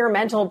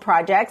experimental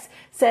projects,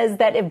 says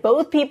that if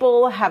both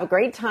people have a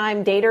great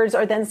time, daters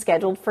are then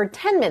scheduled for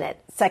 10-minute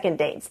second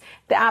dates.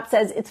 The app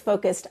says it's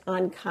focused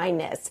on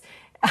kindness.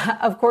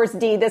 Of course,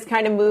 Dee, this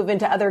kind of move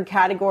into other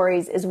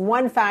categories is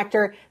one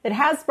factor that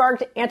has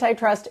sparked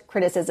antitrust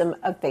criticism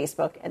of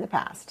Facebook in the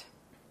past.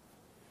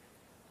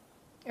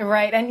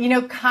 Right.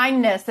 And,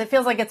 kindness, it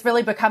feels like it's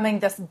really becoming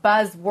this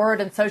buzzword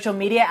in social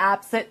media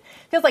apps. It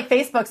feels like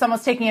Facebook's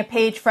almost taking a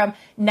page from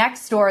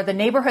Nextdoor, the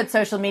neighborhood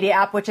social media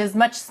app, which is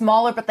much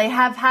smaller, but they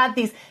have had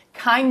these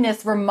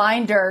kindness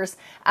reminders.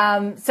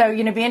 So,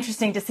 be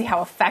interesting to see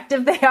how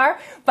effective they are.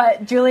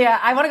 But Julia,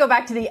 I want to go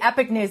back to the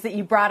Epic news that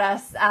you brought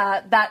us,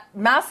 that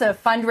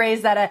massive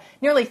fundraise at a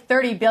nearly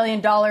 $30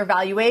 billion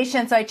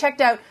valuation. So I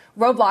checked out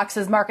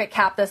Roblox's market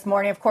cap this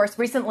morning, of course,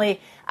 recently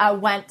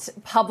went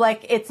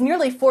public. It's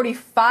nearly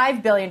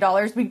 $45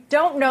 billion. We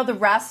don't know the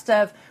rest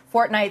of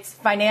Fortnite's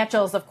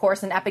financials, of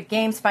course, and Epic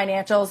Games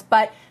financials,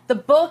 but the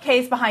bull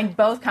case behind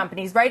both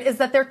companies, right, is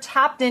that they're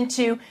tapped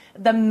into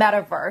the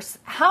metaverse.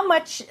 How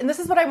much, and this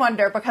is what I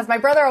wonder, because my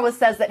brother always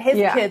says that his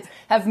kids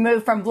have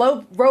moved from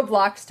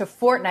Roblox to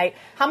Fortnite.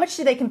 How much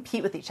do they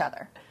compete with each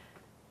other?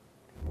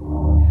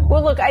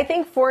 Well, look, I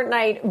think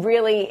Fortnite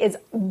really is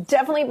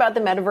definitely about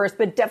the metaverse,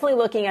 but definitely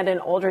looking at an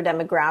older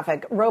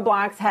demographic.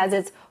 Roblox has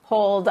its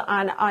hold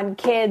on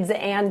kids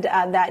and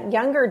that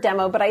younger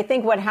demo. But I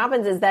think what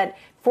happens is that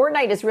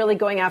Fortnite is really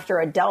going after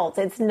adults.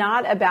 It's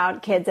not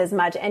about kids as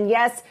much. And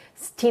yes,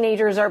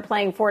 teenagers are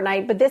playing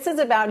Fortnite, but this is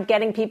about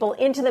getting people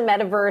into the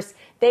metaverse.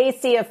 They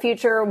see a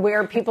future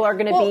where people are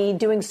going to be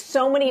doing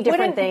so many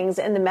different things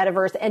in the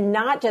metaverse and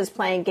not just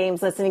playing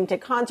games, listening to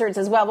concerts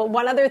as well. But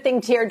one other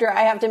thing, Deirdre,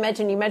 I have to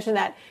mention, you mentioned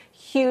that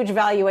huge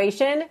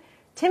valuation.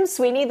 Tim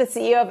Sweeney, the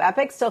CEO of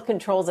Epic, still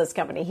controls this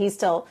company. He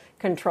still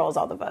controls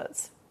all the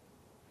votes.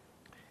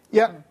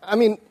 Yeah, I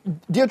mean,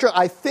 Deirdre,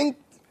 I think,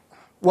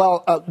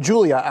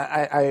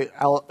 Julia,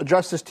 I'll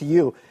address this to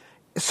you.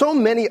 So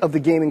many of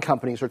the gaming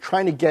companies are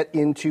trying to get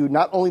into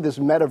not only this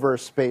metaverse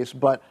space,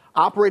 but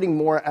operating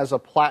more as a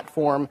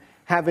platform,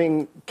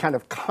 having kind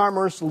of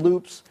commerce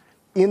loops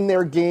in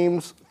their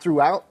games,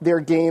 throughout their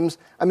games.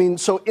 I mean,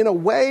 so in a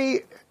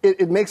way,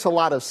 it makes a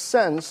lot of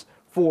sense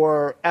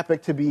for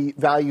Epic to be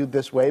valued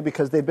this way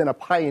because they've been a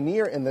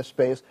pioneer in this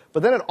space.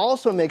 But then it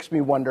also makes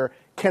me wonder,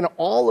 can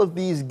all of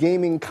these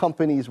gaming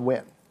companies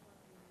win?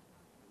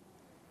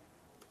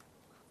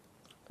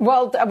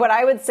 Well, what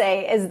I would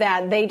say is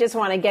that they just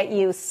want to get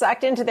you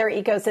sucked into their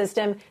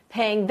ecosystem,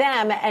 paying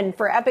them. And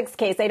for Epic's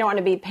case, they don't want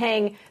to be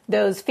paying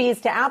those fees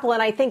to Apple.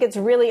 And I think it's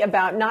really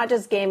about not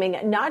just gaming,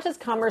 not just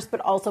commerce, but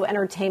also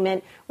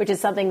entertainment, which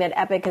is something that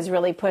Epic has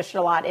really pushed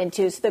a lot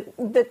into. So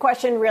the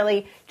question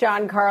really,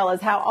 John, Carl, is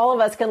how all of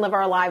us can live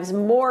our lives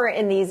more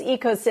in these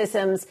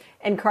ecosystems.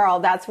 And Carl,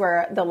 that's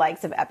where the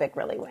likes of Epic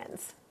really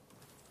wins.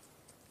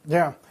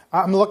 Yeah,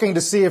 I'm looking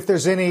to see if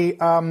there's any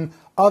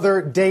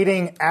other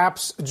dating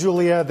apps,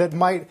 Julia, that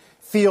might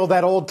feel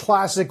that old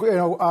classic,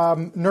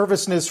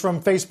 nervousness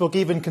from Facebook,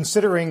 even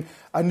considering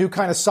a new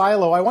kind of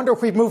silo. I wonder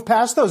if we've moved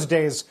past those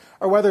days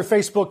or whether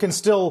Facebook can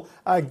still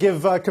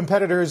give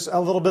competitors a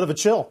little bit of a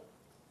chill.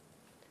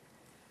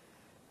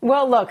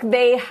 Well, look,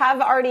 they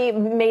have already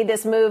made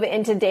this move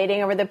into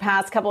dating over the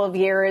past couple of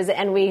years,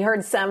 and we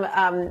heard some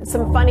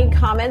funny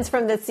comments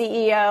from the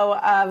CEO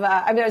of,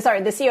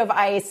 the CEO of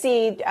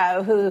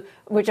IAC,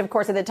 which of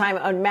course at the time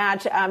owned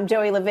Match,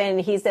 Joey Levin.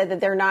 He said that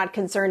they're not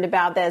concerned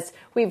about this.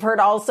 We've heard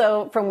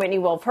also from Whitney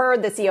Wolfe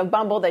Herd, the CEO of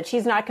Bumble, that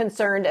she's not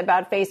concerned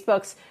about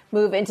Facebook's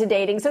move into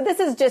dating. So this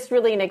is just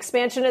really an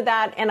expansion of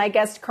that. And I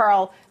guess,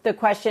 Carl, the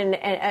question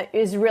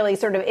is really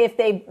sort of if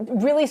they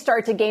really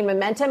start to gain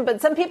momentum. But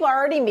some people are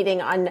already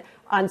meeting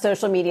on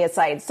social media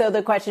sites. So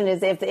the question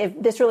is if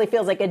this really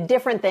feels like a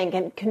different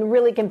thing, can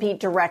really compete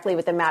directly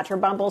with the Match or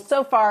Bumble.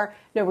 So far,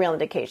 no real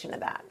indication of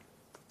that.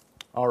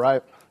 All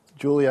right.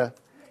 Julia,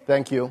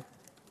 thank you.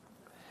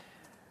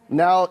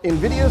 Now,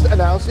 NVIDIA's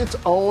announced its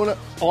own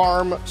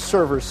ARM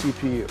server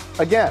CPU.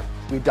 Again,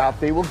 we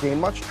doubt they will gain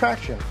much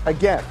traction.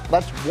 Again,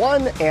 that's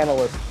one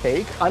analyst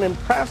take.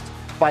 Unimpressed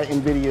by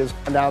NVIDIA's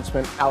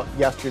announcement out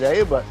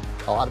yesterday, but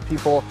a lot of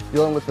people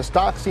dealing with the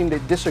stock seem to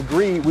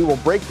disagree. We will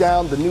break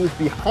down the news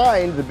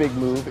behind the big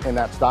move in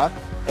that stock.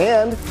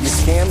 And you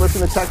can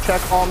listen to Tech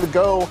Check on the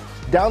go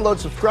Download,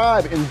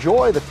 subscribe,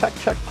 enjoy the Tech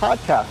Check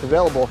podcast,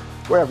 available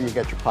wherever you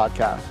get your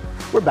podcasts.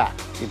 We're back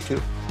in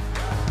 2.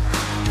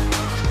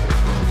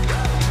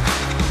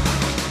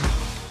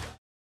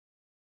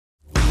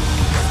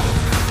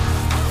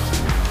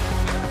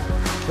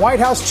 White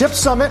House Chip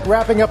Summit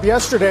wrapping up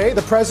yesterday.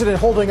 The president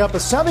holding up a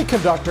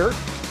semiconductor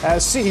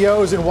as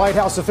CEOs and White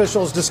House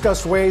officials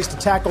discussed ways to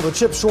tackle the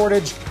chip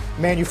shortage,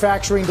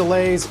 manufacturing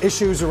delays,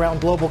 issues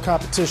around global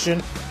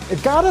competition.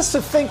 It got us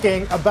to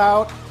thinking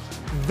about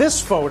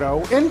this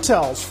photo.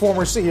 Intel's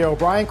former CEO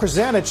Brian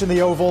Krzanich in the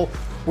Oval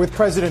with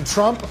President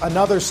Trump,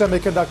 another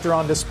semiconductor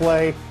on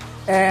display.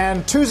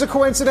 And 2's a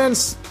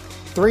coincidence,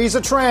 3's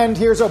a trend.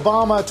 Here's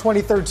Obama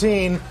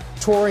 2013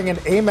 touring an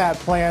AMAT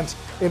plant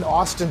in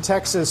Austin,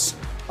 Texas.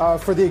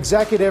 For the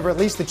executive, or at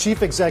least the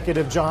chief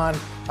executive, John,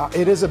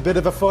 it is a bit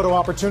of a photo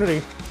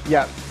opportunity.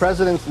 Yeah,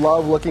 presidents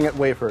love looking at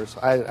wafers.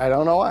 I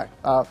don't know why.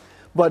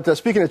 But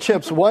speaking of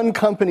chips, one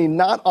company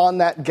not on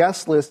that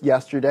guest list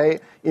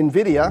yesterday,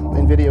 NVIDIA.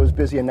 NVIDIA was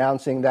busy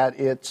announcing that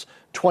its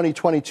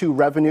 2022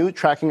 revenue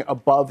tracking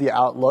above the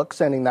outlook,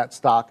 sending that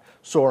stock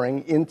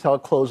soaring.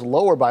 Intel closed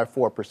lower by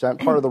 4%.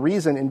 Part of the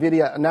reason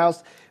NVIDIA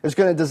announced is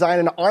going to design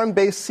an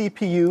ARM-based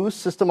CPU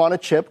system on a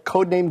chip,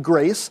 codenamed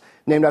Grace,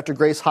 named after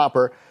Grace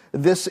Hopper.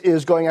 This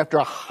is going after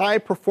a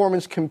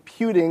high-performance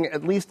computing,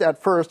 at least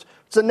at first.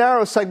 It's a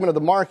narrow segment of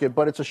the market,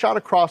 but it's a shot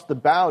across the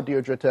bow,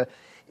 Deirdre, to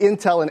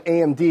Intel and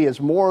AMD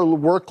as more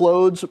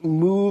workloads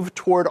move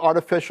toward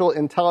artificial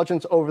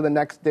intelligence over the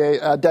next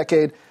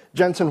decade.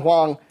 Jensen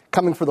Huang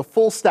coming for the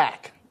full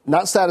stack,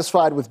 not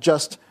satisfied with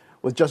just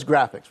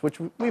graphics, which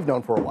we've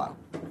known for a while.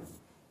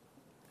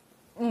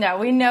 No,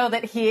 we know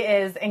that he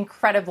is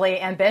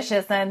incredibly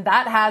ambitious, and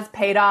that has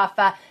paid off.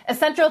 A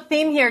central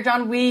theme here,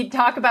 John, we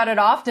talk about it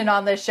often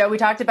on this show. We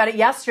talked about it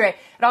yesterday.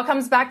 It all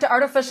comes back to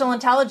artificial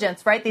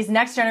intelligence, right? These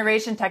next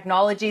generation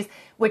technologies,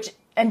 which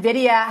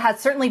NVIDIA has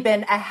certainly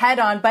been ahead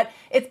on, but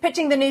it's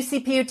pitching the new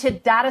CPU to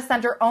data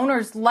center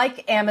owners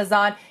like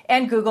Amazon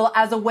and Google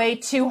as a way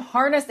to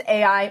harness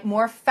AI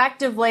more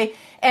effectively.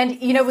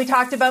 And, you know, we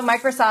talked about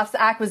Microsoft's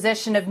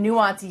acquisition of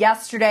Nuance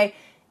yesterday.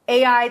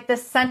 AI, the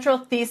central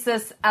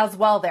thesis as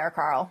well there,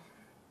 Carl.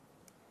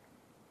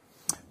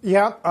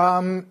 Yeah,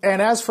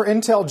 and as for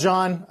Intel,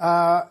 John,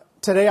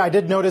 today I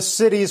did notice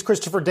Citi's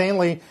Christopher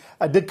Danley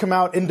did come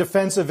out in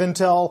defense of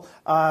Intel,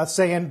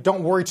 saying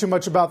don't worry too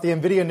much about the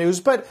NVIDIA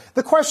news. But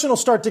the question will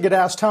start to get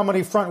asked how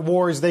many front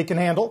wars they can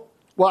handle.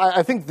 Well,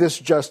 I think this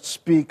just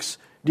speaks,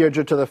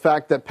 Deirdre, to the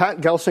fact that Pat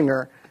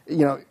Gelsinger,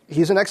 you know,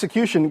 he's an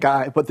execution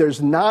guy, but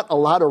there's not a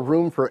lot of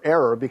room for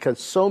error because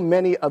so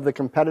many of the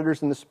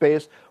competitors in the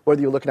space, whether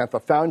you're looking at the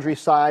foundry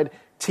side,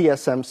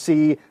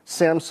 TSMC,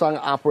 Samsung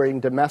operating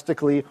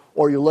domestically,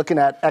 or you're looking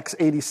at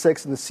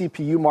x86 in the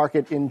CPU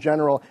market in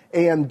general,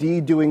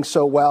 AMD doing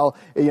so well,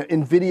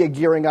 NVIDIA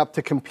gearing up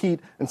to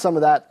compete in some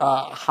of that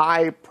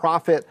high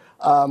profit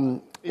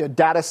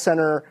data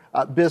center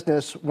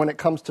business when it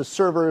comes to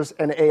servers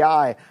and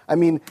AI. I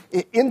mean,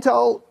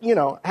 Intel, you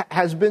know,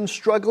 has been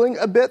struggling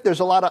a bit. There's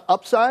a lot of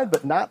upside,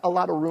 but not a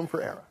lot of room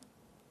for error.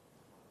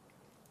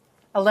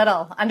 A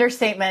little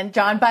understatement,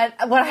 John. But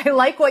what I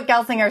like what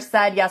Gelsinger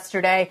said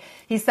yesterday,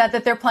 he said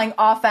that they're playing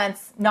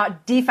offense,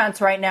 not defense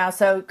right now.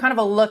 So kind of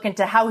a look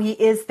into how he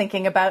is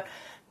thinking about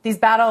these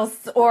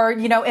battles or,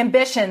 you know,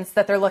 ambitions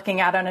that they're looking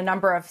at on a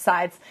number of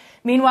sides.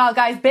 Meanwhile,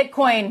 guys,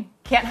 Bitcoin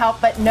can't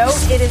help but note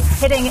it is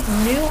hitting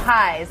new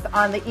highs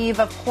on the eve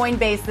of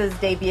Coinbase's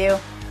debut.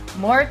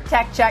 More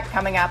Tech Check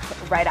coming up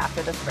right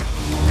after this break.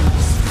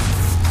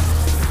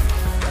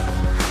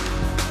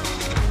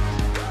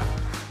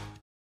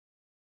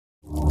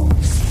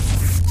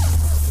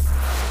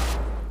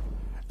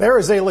 There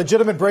is a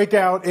legitimate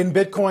breakout in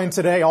Bitcoin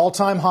today,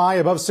 all-time high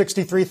above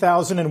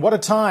 63,000. And what a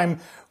time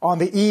on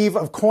the eve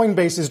of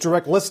Coinbase's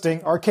direct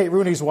listing. Our Kate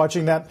Rooney's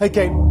watching that. Hey,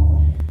 Kate.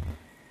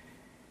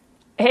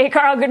 Hey,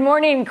 Carl. Good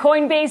morning.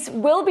 Coinbase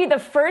will be the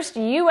first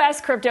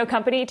U.S. crypto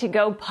company to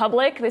go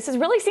public. This is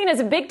really seen as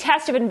a big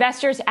test of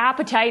investors'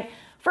 appetite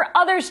for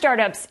other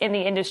startups in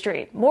the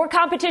industry. More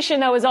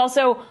competition, though, is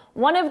also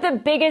one of the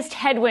biggest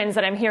headwinds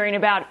that I'm hearing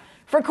about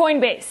for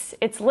Coinbase.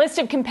 Its list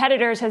of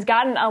competitors has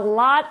gotten a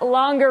lot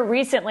longer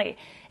recently.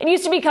 It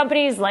used to be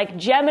companies like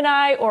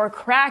Gemini or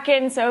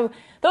Kraken, so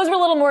those were a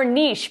little more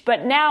niche.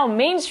 But now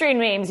mainstream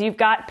names, you've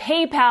got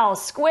PayPal,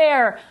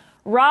 Square,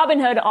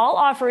 Robinhood, all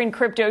offering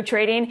crypto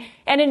trading.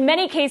 And in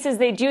many cases,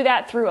 they do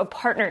that through a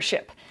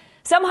partnership.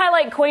 Some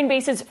highlight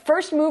Coinbase's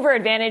first mover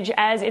advantage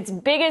as its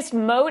biggest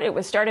moat. It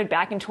was started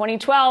back in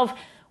 2012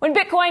 when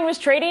Bitcoin was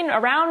trading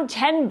around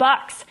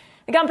 $10.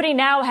 The company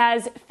now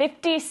has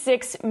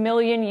 56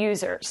 million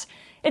users.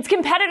 Its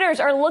competitors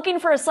are looking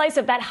for a slice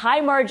of that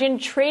high-margin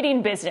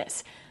trading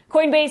business.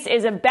 Coinbase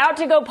is about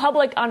to go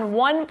public on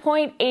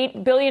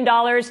 $1.8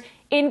 billion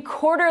in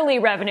quarterly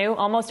revenue,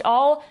 almost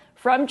all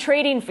from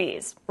trading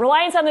fees.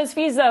 Reliance on those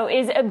fees, though,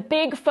 is a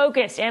big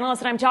focus. Analysts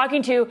that I'm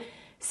talking to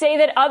say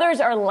that others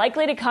are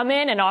likely to come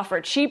in and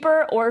offer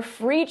cheaper or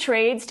free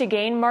trades to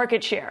gain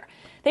market share.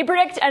 They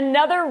predict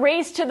another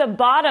race to the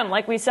bottom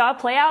like we saw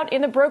play out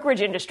in the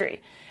brokerage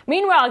industry.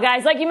 Meanwhile,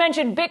 guys, like you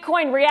mentioned,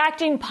 Bitcoin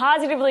reacting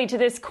positively to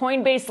this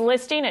Coinbase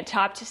listing. It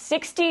topped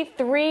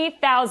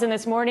 63,000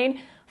 this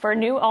morning for a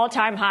new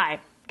all-time high.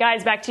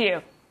 Guys, back to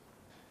you.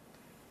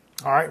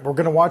 All right, we're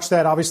going to watch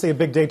that. Obviously, a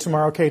big day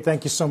tomorrow. Kate,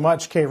 thank you so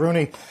much. Kate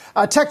Rooney.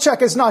 Tech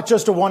Check is not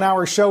just a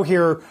one-hour show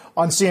here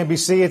on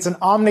CNBC. It's an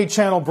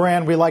omni-channel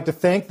brand, we like to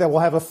think, that will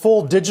have a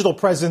full digital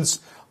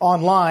presence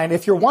online.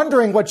 If you're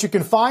wondering what you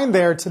can find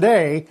there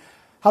today,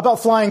 how about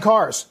flying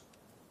cars?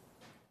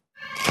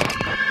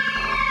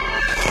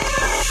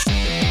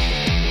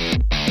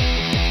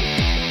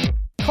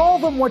 Call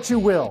them what you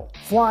will.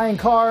 Flying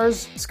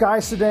cars, sky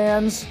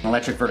sedans,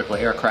 electric vertical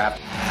aircraft.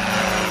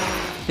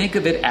 Think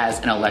of it as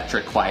an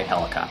electric quiet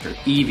helicopter.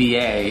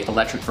 EVA,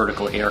 electric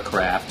vertical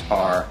aircraft,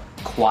 are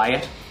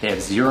quiet, they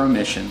have zero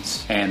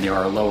emissions, and they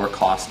are a lower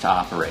cost to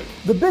operate.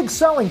 The big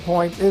selling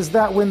point is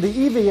that when the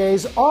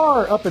EVAs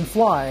are up and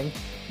flying,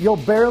 you'll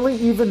barely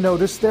even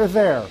notice they're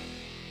there.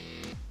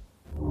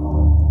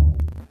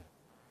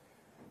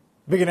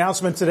 Big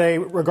announcement today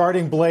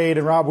regarding Blade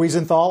and Rob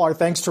Wiesenthal. Our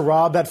thanks to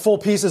Rob. That full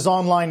piece is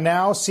online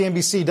now,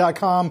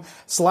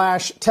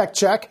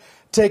 cnbc.com/techcheck.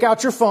 Take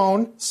out your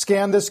phone,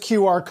 scan this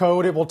QR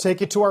code. It will take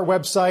you to our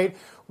website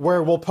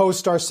where we'll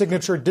post our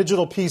signature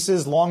digital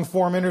pieces,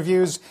 long-form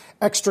interviews,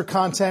 extra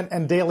content,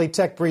 and daily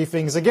tech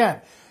briefings.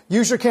 Again,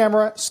 use your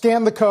camera,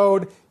 scan the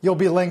code. You'll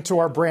be linked to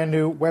our brand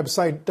new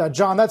website.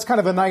 John, that's kind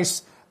of a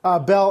nice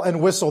bell and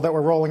whistle that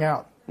we're rolling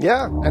out.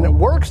 Yeah, and it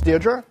works,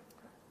 Deirdre.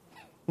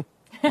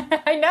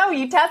 I know,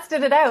 you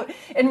tested it out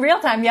in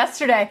real time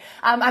yesterday.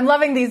 I'm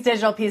loving these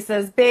digital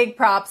pieces. Big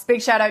props. Big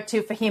shout out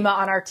to Fahima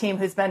on our team,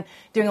 who's been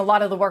doing a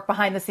lot of the work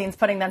behind the scenes,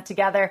 putting them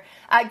together.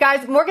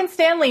 Guys, Morgan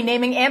Stanley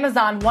naming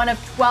Amazon one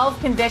of 12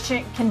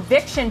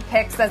 conviction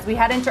picks as we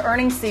head into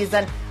earnings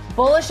season.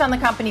 Bullish on the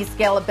company's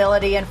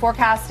scalability and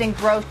forecasting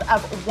growth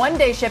of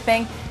one-day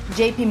shipping.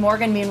 JP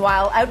Morgan,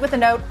 meanwhile, out with a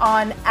note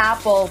on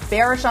Apple,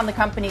 bearish on the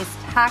company's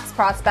tax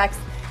prospects,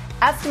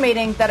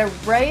 estimating that a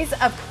raise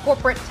of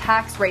corporate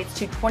tax rates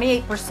to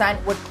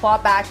 28% would claw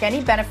back any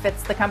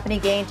benefits the company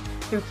gained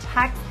through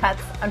tax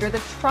cuts under the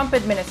Trump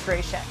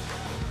administration.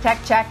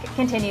 Tech Check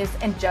continues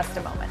in just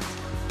a moment.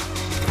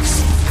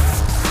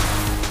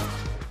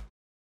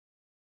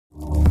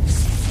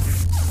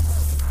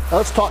 Now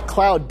let's talk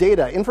cloud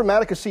data.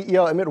 Informatica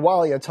CEO Amit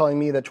Walia telling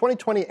me that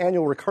 2020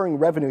 annual recurring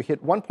revenue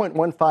hit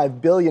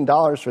 $1.15 billion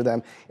for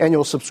them.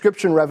 Annual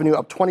subscription revenue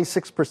up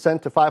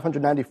 26% to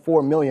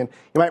 $594 million.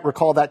 You might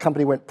recall that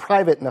company went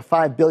private in a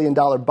 $5 billion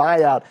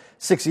buyout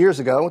 6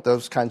 years ago.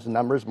 Those kinds of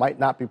numbers might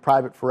not be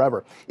private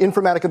forever.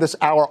 Informatica this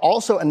hour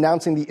also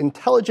announcing the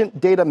Intelligent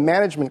Data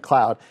Management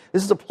Cloud.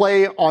 This is a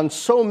play on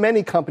so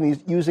many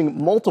companies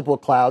using multiple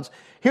clouds.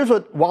 Here's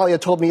what Walia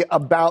told me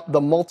about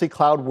the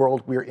multi-cloud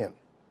world we're in.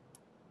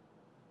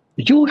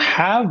 You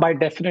have, by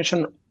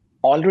definition,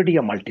 already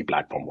a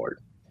multi-platform world.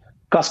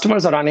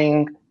 Customers are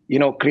running,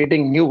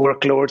 creating new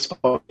workloads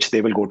for which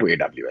they will go to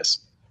AWS.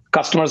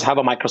 Customers have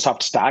a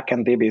Microsoft stack,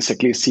 and they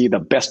basically see the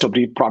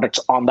best-of-breed products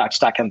on that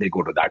stack, and they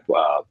go to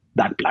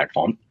that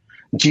platform.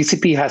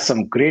 GCP has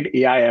some great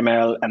AI,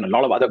 ML, and a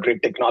lot of other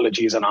great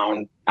technologies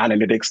around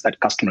analytics that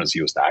customers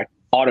use that.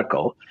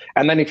 Oracle.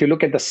 And then if you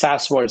look at the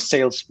SaaS world,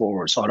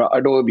 Salesforce or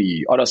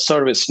Adobe or a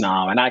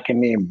ServiceNow, and I can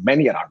name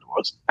many around the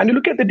world. And you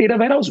look at the data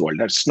warehouse world,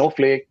 there's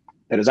Snowflake,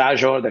 there is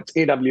Azure, there's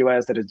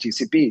AWS, there is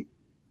GCP.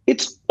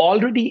 It's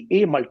already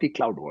a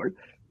multi-cloud world.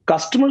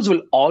 Customers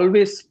will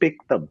always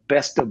pick the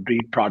best of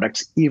breed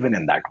products even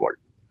in that world.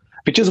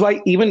 Which is why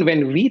even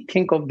when we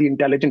think of the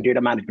Intelligent Data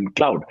Management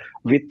Cloud,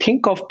 we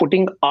think of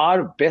putting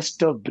our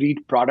best of breed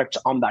products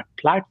on that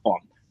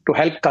platform to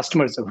help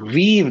customers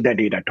weave their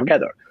data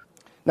together.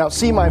 Now,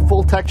 see my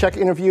full Tech Check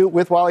interview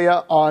with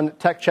Walia on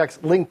Tech Check's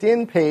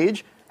LinkedIn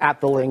page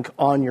at the link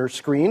on your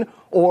screen,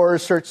 or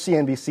search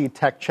CNBC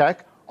Tech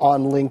Check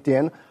on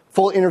LinkedIn.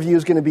 Full interview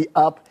is going to be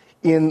up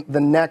in the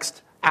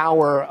next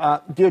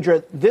hour.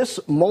 Deirdre, this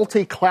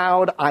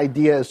multi-cloud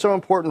idea is so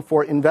important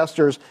for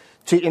investors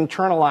to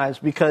internalize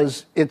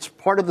because it's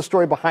part of the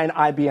story behind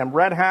IBM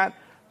Red Hat,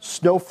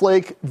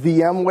 Snowflake,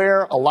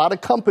 VMware, a lot of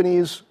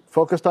companies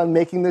focused on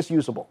making this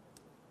usable.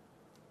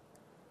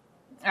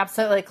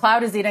 Absolutely.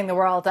 Cloud is eating the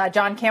world.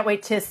 John, can't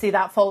wait to see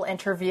that full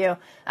interview.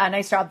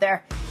 Nice job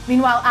there.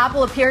 Meanwhile,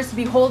 Apple appears to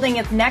be holding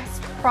its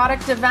next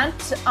product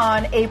event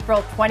on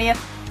April 20th.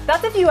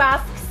 That's if you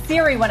ask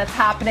Siri when it's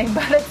happening,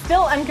 but it's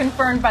still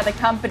unconfirmed by the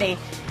company.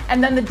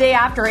 And then the day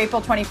after,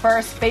 April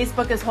 21st,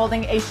 Facebook is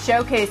holding a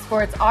showcase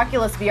for its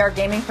Oculus VR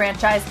gaming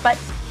franchise. But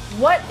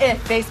what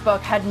if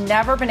Facebook had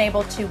never been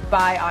able to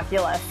buy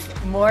Oculus?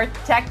 More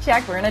Tech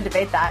Check. We're going to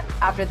debate that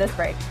after this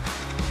break.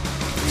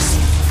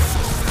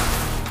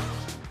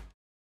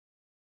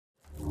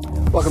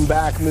 Welcome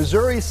back.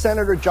 Missouri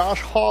Senator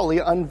Josh Hawley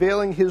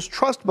unveiling his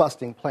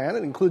trust-busting plan.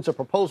 It includes a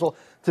proposal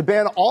to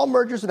ban all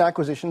mergers and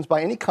acquisitions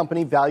by any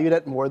company valued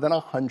at more than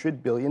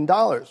 $100 billion,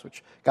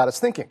 which got us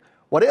thinking,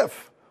 what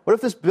if? What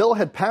if this bill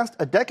had passed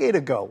a decade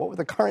ago? What would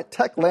the current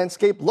tech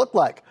landscape look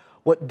like?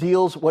 what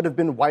deals would have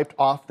been wiped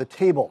off the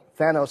table.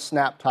 Thanos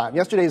snap time.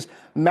 Yesterday's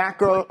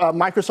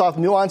Microsoft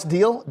Nuance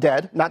deal,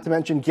 dead, not to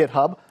mention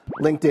GitHub,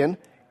 LinkedIn.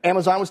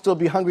 Amazon would still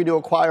be hungry to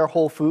acquire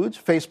Whole Foods.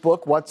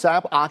 Facebook,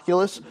 WhatsApp,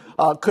 Oculus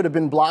could have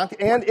been blocked.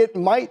 And it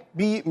might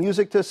be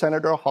music to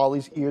Senator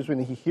Hawley's ears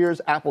when he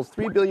hears Apple's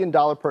 $3 billion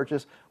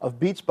purchase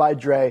of Beats by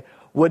Dre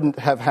wouldn't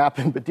have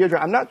happened. But Deirdre,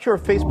 I'm not sure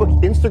if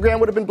Facebook,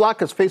 Instagram would have been blocked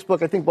because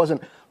Facebook, I think,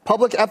 wasn't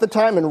public at the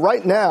time. And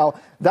right now,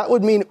 that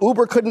would mean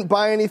Uber couldn't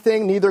buy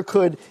anything, neither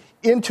could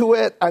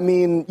Intuit. I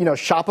mean,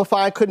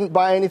 Shopify couldn't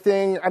buy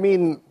anything. I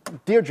mean,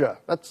 Deirdre,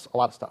 that's a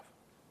lot of stuff.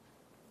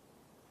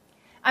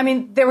 I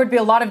mean, there would be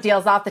a lot of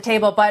deals off the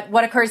table, but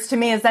what occurs to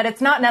me is that it's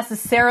not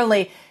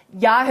necessarily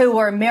Yahoo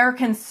or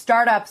American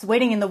startups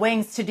waiting in the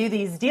wings to do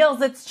these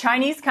deals. It's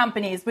Chinese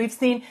companies. We've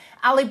seen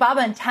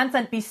Alibaba and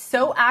Tencent be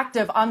so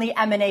active on the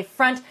M&A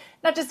front,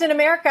 not just in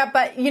America,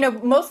 but,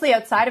 mostly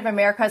outside of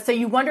America. So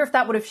you wonder if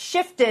that would have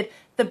shifted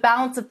the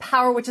balance of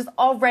power, which is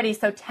already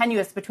so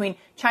tenuous between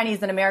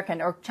Chinese and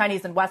American or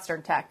Chinese and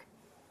Western tech.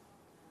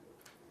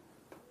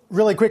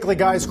 Really quickly,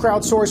 guys,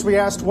 crowdsource, we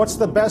asked, what's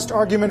the best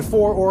argument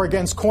for or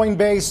against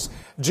Coinbase?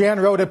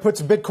 Jan wrote, it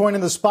puts Bitcoin in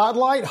the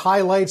spotlight,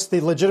 highlights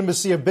the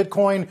legitimacy of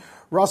Bitcoin.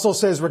 Russell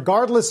says,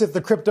 regardless if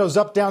the crypto's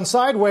up, down,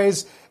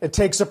 sideways, it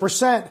takes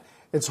 1%.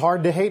 It's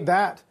hard to hate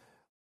that.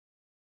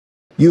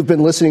 You've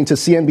been listening to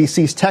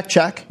CNBC's Tech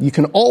Check. You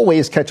can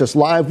always catch us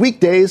live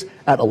weekdays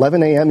at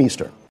 11 a.m.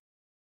 Eastern.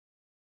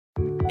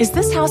 Is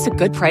this house a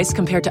good price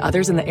compared to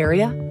others in the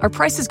area? Are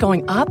prices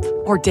going up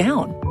or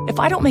down? If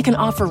I don't make an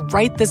offer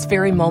right this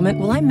very moment,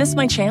 will I miss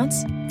my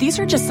chance? These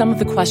are just some of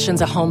the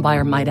questions a home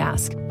buyer might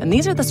ask. And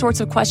these are the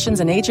sorts of questions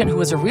an agent who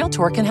is a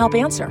Realtor can help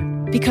answer.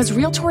 Because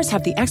Realtors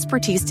have the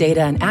expertise,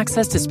 data, and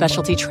access to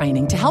specialty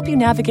training to help you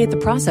navigate the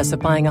process of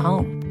buying a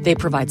home. They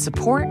provide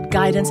support,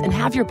 guidance, and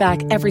have your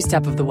back every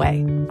step of the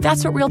way.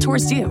 That's what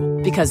Realtors do,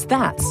 because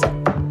that's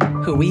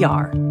who we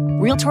are.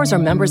 Realtors are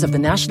members of the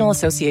National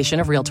Association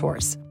of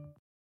Realtors.